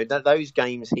saw, those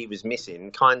games he was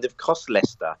missing kind of cost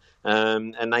Leicester,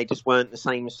 and they just weren't the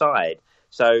same side.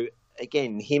 So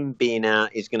again, him being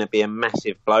out is going to be a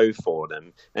massive blow for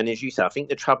them. And as you say, I think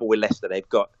the trouble with Leicester, they've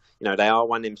got, they are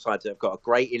one of them sides that have got a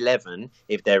great 11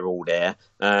 if they're all there.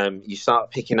 You start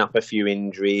picking up a few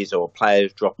injuries or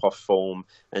players drop off form,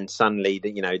 and suddenly,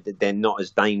 they're not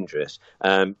as dangerous.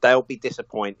 They'll be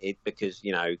disappointed because,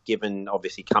 given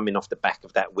obviously coming off the back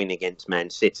of that win against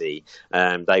Man City,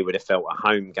 they would have felt a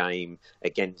home game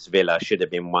against Villa should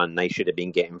have been won. They should have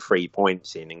been getting 3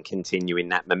 points in and continuing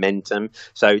that momentum.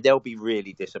 So they'll be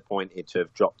really disappointed to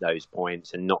have dropped those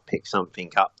points and not picked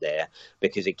something up there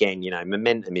because, again,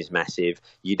 momentum is massive.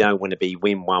 You don't want to be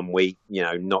win 1 week,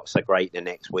 not so great the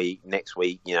next week,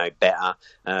 better.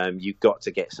 You've got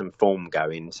to get some form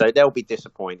going. So they'll be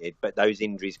disappointed, but those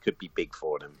injuries could be big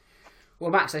for them.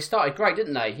 Well, Max, they started great,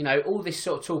 didn't they? All this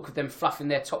sort of talk of them fluffing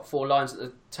their top 4 lines at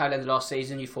the tail end of last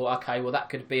season, you thought, OK, well, that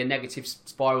could be a negative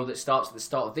spiral that starts at the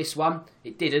start of this one.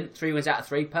 It didn't. 3 wins out of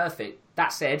 3, perfect.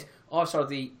 That said, outside of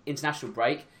the international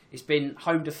break, it's been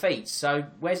home defeats. So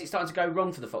where's it starting to go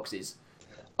wrong for the Foxes?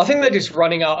 I think they're just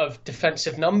running out of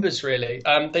defensive numbers, really.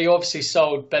 They obviously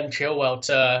sold Ben Chilwell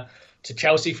to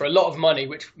Chelsea for a lot of money,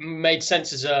 which made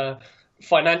sense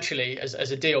financially as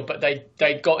a deal. But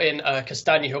they got in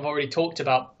Castagna, who I've already talked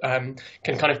about, can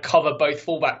kind of cover both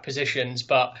fullback positions,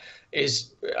 but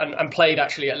is and played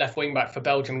actually at left wing back for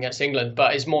Belgium against England,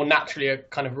 but is more naturally a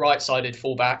kind of right-sided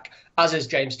fullback, as is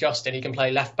James Justin. He can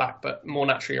play left back, but more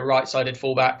naturally a right-sided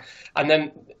fullback. And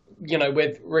then,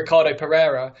 with Ricardo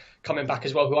Pereira coming back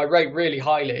as well, who I rate really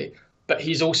highly, but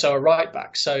he's also a right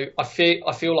back. So I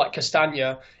feel like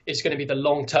Castagna is going to be the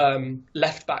long-term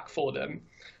left back for them.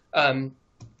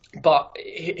 But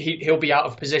he'll be out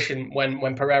of position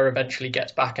when Pereira eventually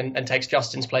gets back and takes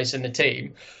Justin's place in the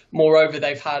team. Moreover,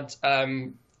 they've had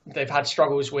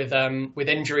struggles with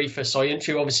injury for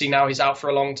Soyuncu. Obviously now he's out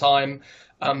for a long time.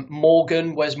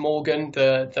 Wes Morgan,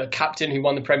 the captain who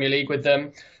won the Premier League with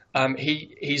them,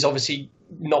 he's obviously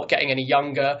not getting any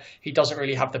younger. He doesn't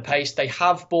really have the pace. They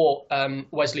have bought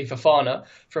Wesley Fofana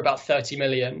for about 30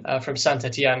 million from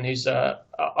Saint-Etienne, who's a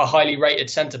highly rated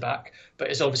centre-back, but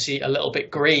is obviously a little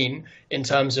bit green in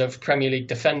terms of Premier League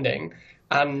defending.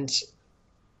 And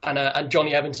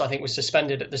Johnny Evans, I think, was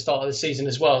suspended at the start of the season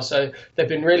as well. So they've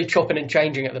been really chopping and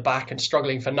changing at the back and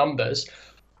struggling for numbers.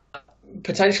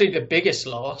 Potentially the biggest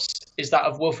loss is that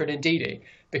of Wilfred Ndidi,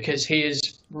 because he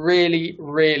is really,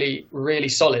 really, really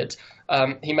solid.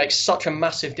 He makes such a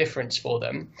massive difference for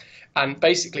them. And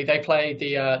basically they play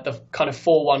the kind of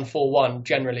 4-1-4-1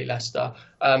 generally, Leicester,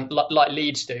 like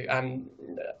Leeds do, and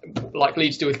like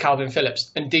Leeds do with Calvin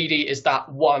Phillips. And Ndidi is that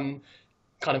one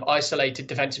kind of isolated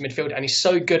defensive midfielder, and he's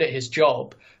so good at his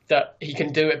job that he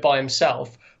can do it by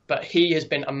himself. But he has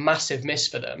been a massive miss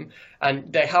for them.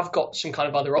 And they have got some kind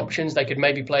of other options. They could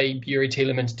maybe play Yuri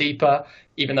Tielemans deeper,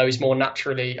 even though he's more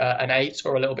naturally an 8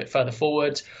 or a little bit further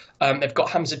forward. They've got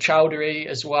Hamza Chowdhury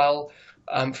as well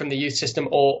from the youth system,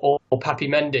 or Papi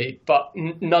Mendy. But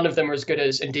none of them are as good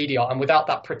as Ndidi are. And without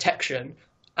that protection,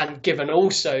 and given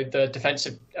also the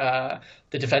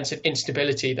defensive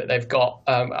instability that they've got,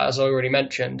 as I already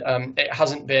mentioned, it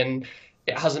hasn't been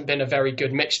a very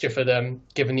good mixture for them,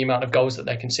 given the amount of goals that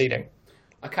they're conceding.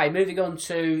 Okay, moving on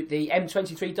to the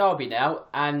M23 derby now,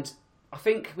 and I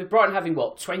think with Brighton having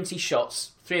 20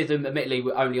 shots, 3 of them admittedly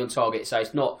were only on target, so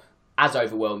it's not as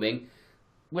overwhelming.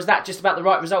 Was that just about the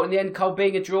right result in the end, Cole,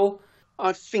 being a draw?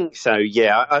 I think so,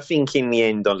 yeah. I think in the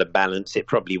end, on the balance, it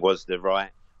probably was the right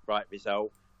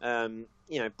result.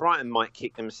 Brighton might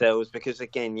kick themselves because,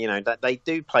 again, that they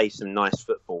do play some nice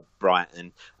football,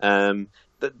 Brighton.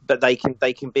 But they can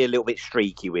be a little bit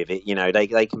streaky with it.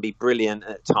 They can be brilliant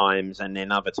at times, and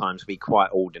then other times be quite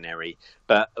ordinary.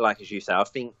 But as you say, I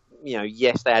think,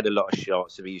 yes, they had a lot of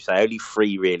shots. As you say, only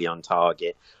 3 really on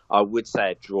target. I would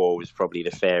say a draw was probably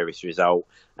the fairest result.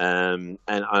 And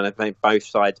I think both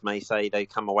sides may say they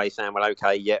come away saying, well,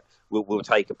 okay, yeah, we'll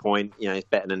take a point. It's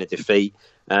better than a defeat.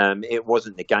 It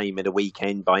wasn't the game of the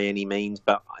weekend by any means,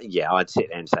 but yeah, I'd sit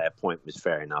there and say a point was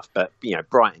fair enough. But,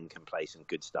 Brighton can play some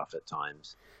good stuff at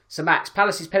times. So, Max,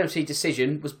 Palace's penalty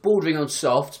decision was bordering on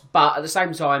soft, but at the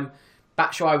same time,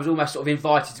 Batshuayi was almost sort of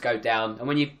invited to go down. And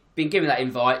when you've been given that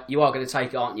invite, you are going to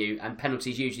take it, aren't you? And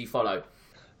penalties usually follow.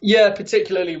 Yeah,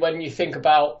 particularly when you think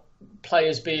about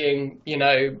players being,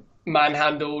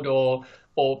 manhandled or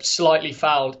or slightly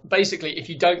fouled. Basically, if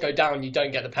you don't go down, you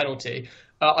don't get the penalty.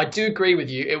 I do agree with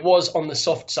you. It was on the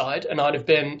soft side, and I'd have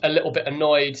been a little bit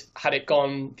annoyed had it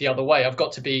gone the other way. I've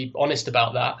got to be honest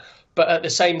about that. But at the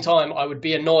same time, I would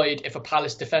be annoyed if a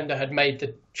Palace defender had made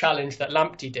the challenge that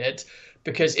Lamptey did,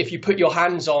 because if you put your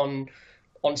hands on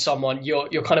someone, you're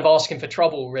kind of asking for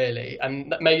trouble, really.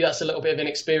 And maybe that's a little bit of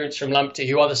inexperience from Lamptey,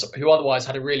 who otherwise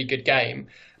had a really good game.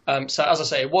 So as I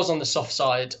say, it was on the soft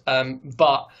side,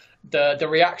 but the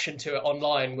reaction to it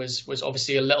online was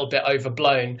obviously a little bit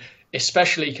overblown,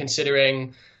 especially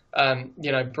considering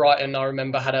Brighton, I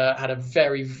remember, had a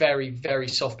very, very, very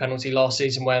soft penalty last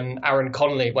season when Aaron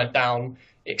Connolly went down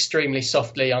extremely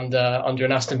softly under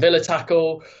an Aston Villa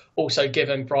tackle. Also,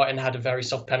 Brighton had a very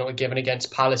soft penalty given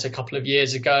against Palace a couple of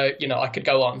years ago. I could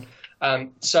go on.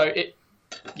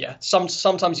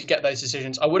 Sometimes you get those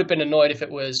decisions. I would have been annoyed if it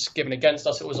was given against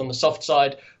us. It was on the soft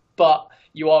side, but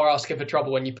you are asking for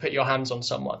trouble when you put your hands on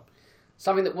someone.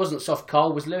 Something that wasn't soft,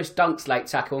 Cole, was Lewis Dunk's late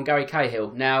tackle on Gary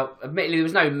Cahill. Now, admittedly, there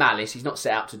was no malice. He's not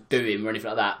set out to do him or anything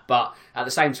like that. But at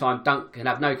the same time, Dunk can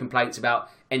have no complaints about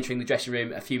entering the dressing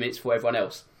room a few minutes before everyone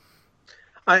else.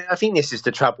 I think this is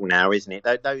the trouble now, isn't it?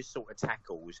 Those sort of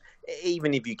tackles,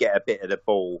 even if you get a bit of the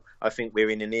ball, I think we're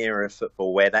in an era of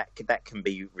football where that can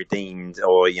be redeemed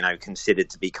or, considered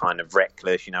to be kind of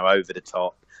reckless, over the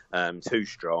top, too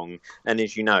strong. And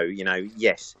as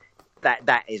yes,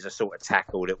 that is a sort of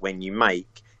tackle that when you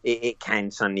make, it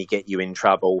can suddenly get you in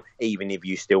trouble, even if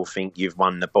you still think you've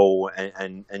won the ball.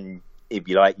 And if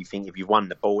you think if you've won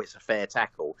the ball, it's a fair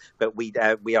tackle. But we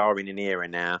are in an era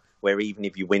now where even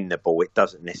if you win the ball, it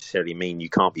doesn't necessarily mean you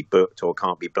can't be booked or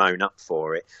can't be blown up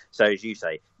for it. So as you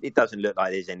say, it doesn't look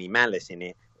like there's any malice in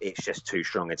it. It's just too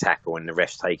strong a tackle, and the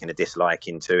ref's taken a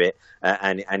disliking to it,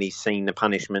 and he's seen the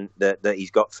punishment that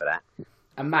he's got for that.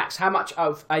 And Max, how much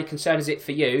of a concern is it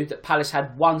for you that Palace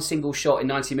had one single shot in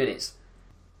 90 minutes?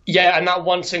 Yeah, and that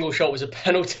one single shot was a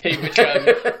penalty,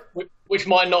 which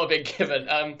might not have been given.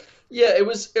 It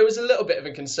was a little bit of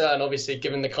a concern, obviously,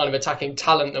 given the kind of attacking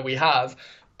talent that we have.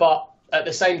 But at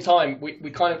the same time, we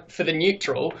kind of, for the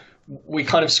neutral, we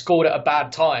kind of scored at a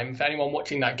bad time for anyone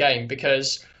watching that game,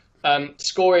 because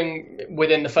scoring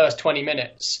within the first 20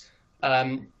 minutes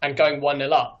and going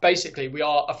 1-0 up, basically we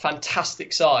are a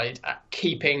fantastic side at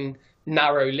keeping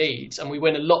narrow leads, and we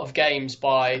win a lot of games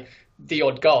by the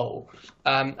odd goal.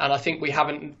 And I think we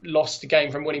haven't lost a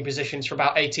game from winning positions for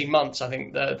about 18 months, I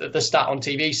think the stat on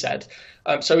TV said.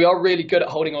 So we are really good at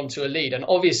holding on to a lead. And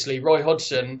obviously Roy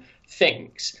Hodgson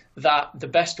thinks that the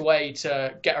best way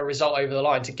to get a result over the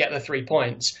line, to get the 3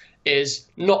 points, is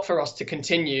not for us to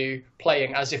continue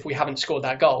playing as if we haven't scored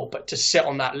that goal, but to sit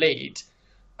on that lead.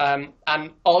 And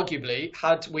arguably,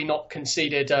 had we not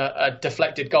conceded a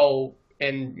deflected goal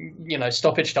in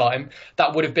stoppage time,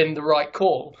 that would have been the right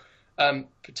call.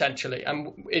 Potentially,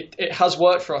 and it has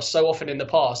worked for us so often in the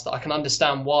past that I can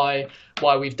understand why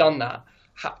we've done that.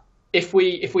 If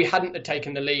we hadn't have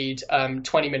taken the lead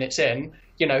 20 minutes in,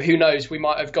 who knows, we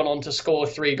might have gone on to score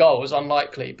 3 goals.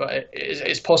 Unlikely, but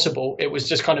it's possible. It was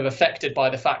just kind of affected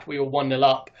by the fact we were 1-0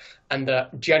 up, and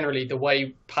that generally the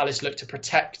way Palace looked to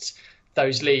protect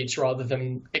those leads rather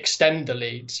than extend the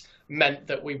leads meant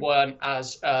that we weren't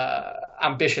as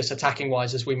ambitious attacking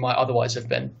wise as we might otherwise have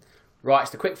been. Right,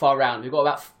 it's the quickfire round. We've got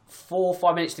about 4 or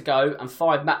 5 minutes to go and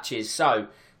 5 matches. So,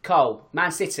 Cole,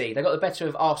 Man City, they got the better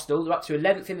of Arsenal. They're up to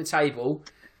 11th in the table.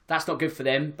 That's not good for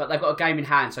them, but they've got a game in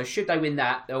hand. So should they win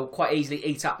that, they'll quite easily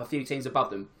eat up a few teams above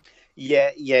them.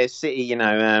 Yeah, City,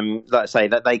 like I say,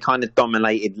 that they kind of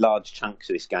dominated large chunks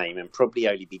of this game and probably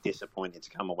only be disappointed to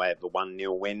come away with a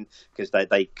 1-0 win, because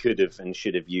they could have and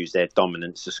should have used their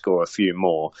dominance to score a few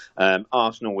more.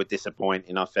 Arsenal were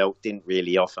disappointing, I felt, didn't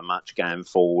really offer much going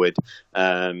forward,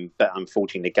 but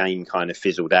unfortunately the game kind of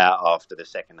fizzled out after the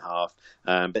second half.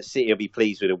 But City will be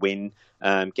pleased with a win,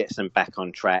 gets them back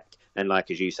on track, and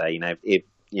like as you say, if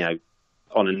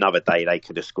on another day they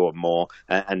could have scored more,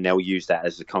 and they'll use that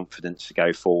as the confidence to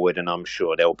go forward, and I'm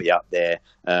sure they'll be up there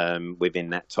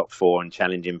within that top 4 and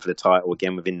challenging for the title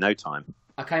again within no time.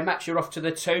 Okay, Max, you're off to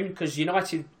the tune, because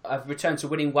United have returned to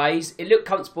winning ways. It looked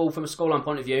comfortable from a scoreline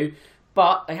point of view,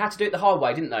 but they had to do it the hard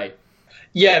way, didn't they?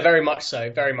 Yeah, very much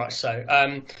so.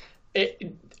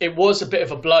 It was a bit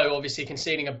of a blow, obviously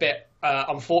conceding a bit,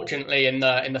 unfortunately, in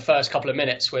the first couple of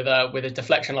minutes with a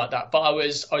deflection like that. But I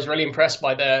was really impressed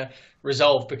by their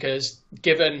resolve, because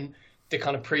given the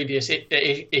kind of previous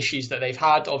issues that they've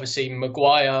had, obviously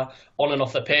Maguire on and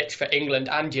off the pitch for England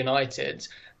and United,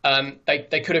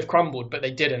 they could have crumbled, but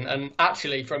they didn't. And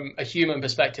actually, from a human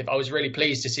perspective, I was really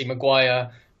pleased to see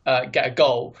Maguire get a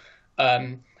goal.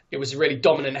 it was a really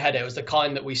dominant header. It was the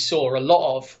kind that we saw a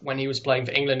lot of when he was playing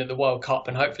for England at the World Cup,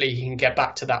 and hopefully he can get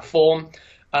back to that form.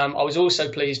 I was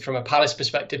also pleased from a Palace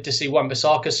perspective to see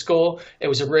Wan-Bissaka score. It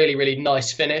was a really, really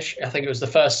nice finish. I think it was the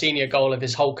first senior goal of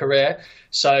his whole career.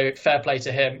 So fair play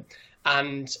to him.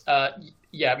 And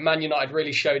Man United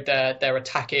really showed their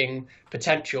attacking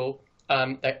potential,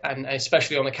 and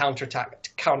especially on the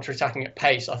counter-attacking at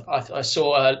pace. I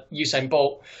saw Usain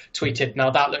Bolt tweeted, now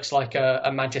that looks like a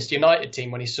Manchester United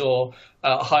team, when he saw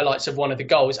highlights of one of the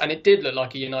goals. And it did look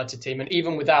like a United team. And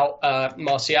even without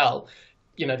Martial,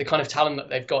 the kind of talent that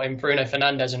they've got in Bruno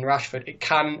Fernandes and Rashford,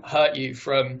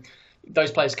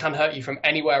 those players can hurt you from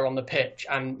anywhere on the pitch.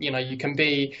 And, you can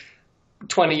be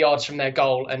 20 yards from their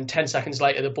goal and 10 seconds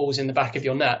later, the ball's in the back of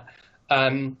your net.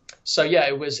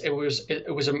 It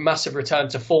was a massive return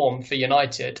to form for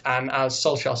United. And as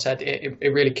Solskjaer said, it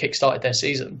really kick-started their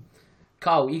season.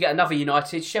 Carl, you get another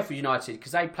United, Sheffield United,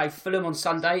 because they play Fulham on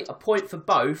Sunday. A point for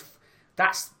both.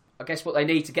 That's, I guess, what they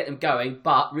need to get them going,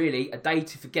 but really a day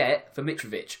to forget for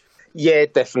Mitrovic. Yeah,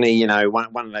 definitely.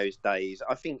 One of those days.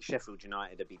 I think Sheffield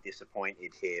United will be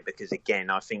disappointed here because,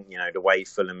 again, I think, the way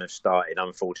Fulham have started,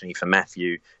 unfortunately for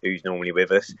Matthew, who's normally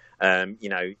with us,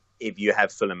 if you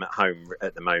have Fulham at home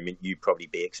at the moment, you'd probably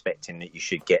be expecting that you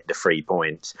should get the 3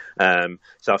 points. So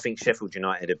I think Sheffield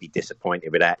United would be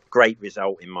disappointed with that. Great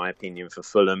result, in my opinion, for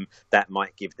Fulham. That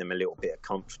might give them a little bit of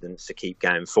confidence to keep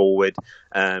going forward.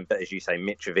 But as you say,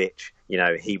 Mitrovic,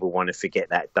 he will want to forget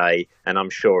that day. And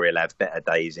I'm sure he'll have better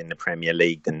days in the Premier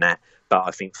League than that. But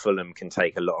I think Fulham can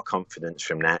take a lot of confidence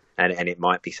from that. And it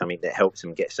might be something that helps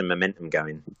them get some momentum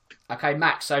going. Okay,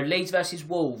 Max, so Leeds versus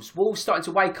Wolves. Wolves starting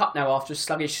to wake up now after a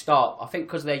sluggish start. I think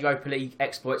because of their Europa League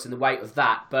exploits and the weight of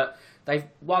that. But they've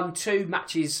won 2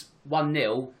 matches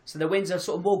 1-0. So their wins are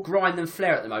sort of more grind than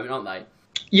flair at the moment, aren't they?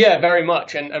 Yeah, very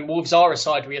much. And Wolves are a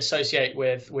side we associate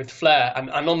with flair. And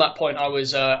on that point, I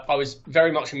was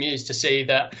very much amused to see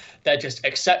that they're just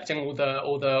accepting all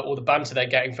the banter they're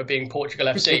getting for being Portugal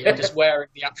FC and just wearing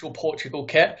the actual Portugal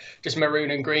kit, just maroon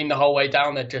and green the whole way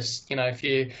down. They're just, if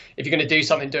you're going to do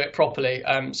something, do it properly.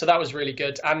 So that was really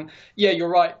good. And yeah, you're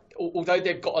right. Although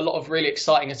they've got a lot of really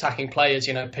exciting attacking players,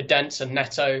 Pedence and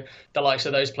Neto, the likes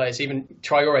of those players. Even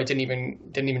Traore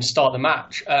didn't even start the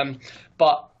match.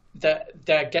 But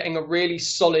they're getting a really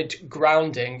solid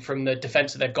grounding from the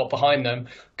defence that they've got behind them.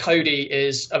 Cody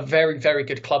is a very, very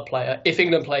good club player. If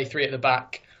England play 3 at the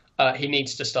back, he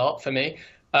needs to start for me.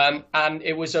 And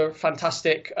it was a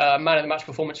fantastic man of the match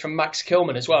performance from Max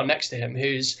Kilman as well, next to him,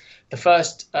 who's the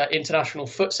first international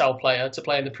futsal player to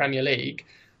play in the Premier League.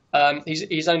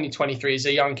 He's only 23, he's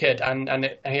a young kid, and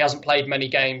he hasn't played many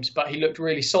games, but he looked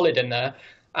really solid in there.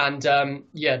 And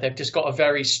they've just got a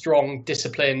very strong,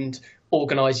 disciplined,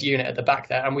 organised unit at the back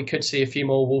there, and we could see a few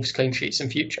more Wolves clean sheets in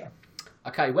future.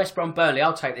 Okay, West Brom Burnley,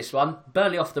 I'll take this one.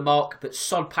 Burnley off the mark, but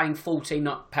Sod paying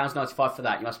 £14.95 for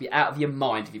that. You must be out of your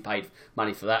mind if you paid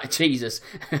money for that. Jesus.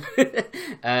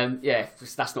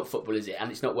 That's not football, is it?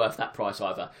 And it's not worth that price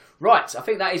either. Right, I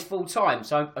think that is full time.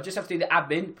 So I just have to do the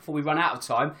admin before we run out of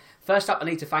time. First up, I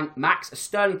need to thank Max. A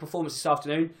sterling performance this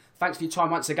afternoon. Thanks for your time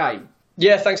once again.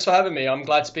 Yeah, thanks for having me. I'm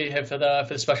glad to be here for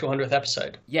the special 100th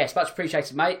episode. Yes, much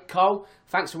appreciated, mate. Carl,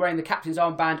 thanks for wearing the captain's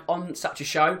armband on such a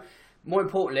show. More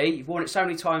importantly, you've worn it so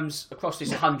many times across this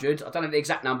 100. I don't know the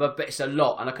exact number, but it's a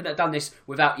lot. And I couldn't have done this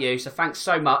without you. So thanks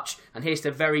so much. And here's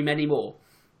to very many more.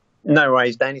 No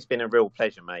worries, Dan. It's been a real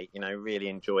pleasure, mate. Really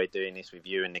enjoyed doing this with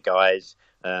you and the guys.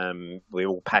 We're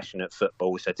all passionate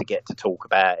football, so to get to talk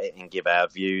about it and give our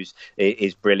views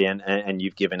is brilliant. And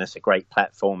you've given us a great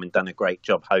platform and done a great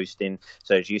job hosting.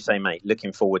 So as you say, mate,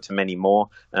 looking forward to many more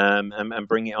and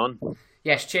bring it on.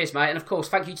 Yes, cheers, mate. And of course,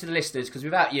 thank you to the listeners, because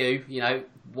without you,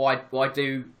 why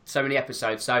do so many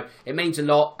episodes? So it means a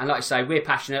lot. And like I say, we're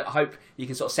passionate. I hope you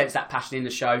can sort of sense that passion in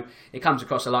the show. It comes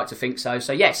across, I like to think so.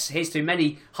 So yes, here's to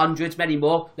many hundreds, many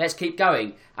more. Let's keep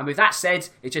going. And with that said,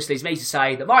 it just leaves me to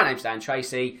say that my name's Dan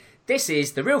Tracy. This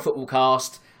is The Real Football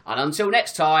Cast. And until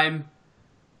next time,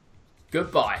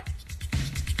 goodbye.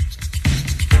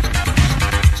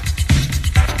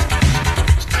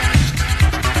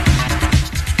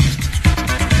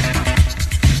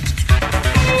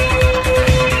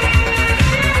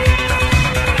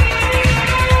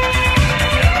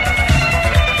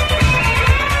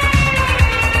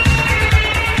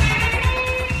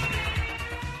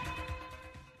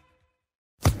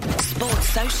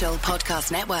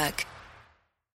 Podcast Network.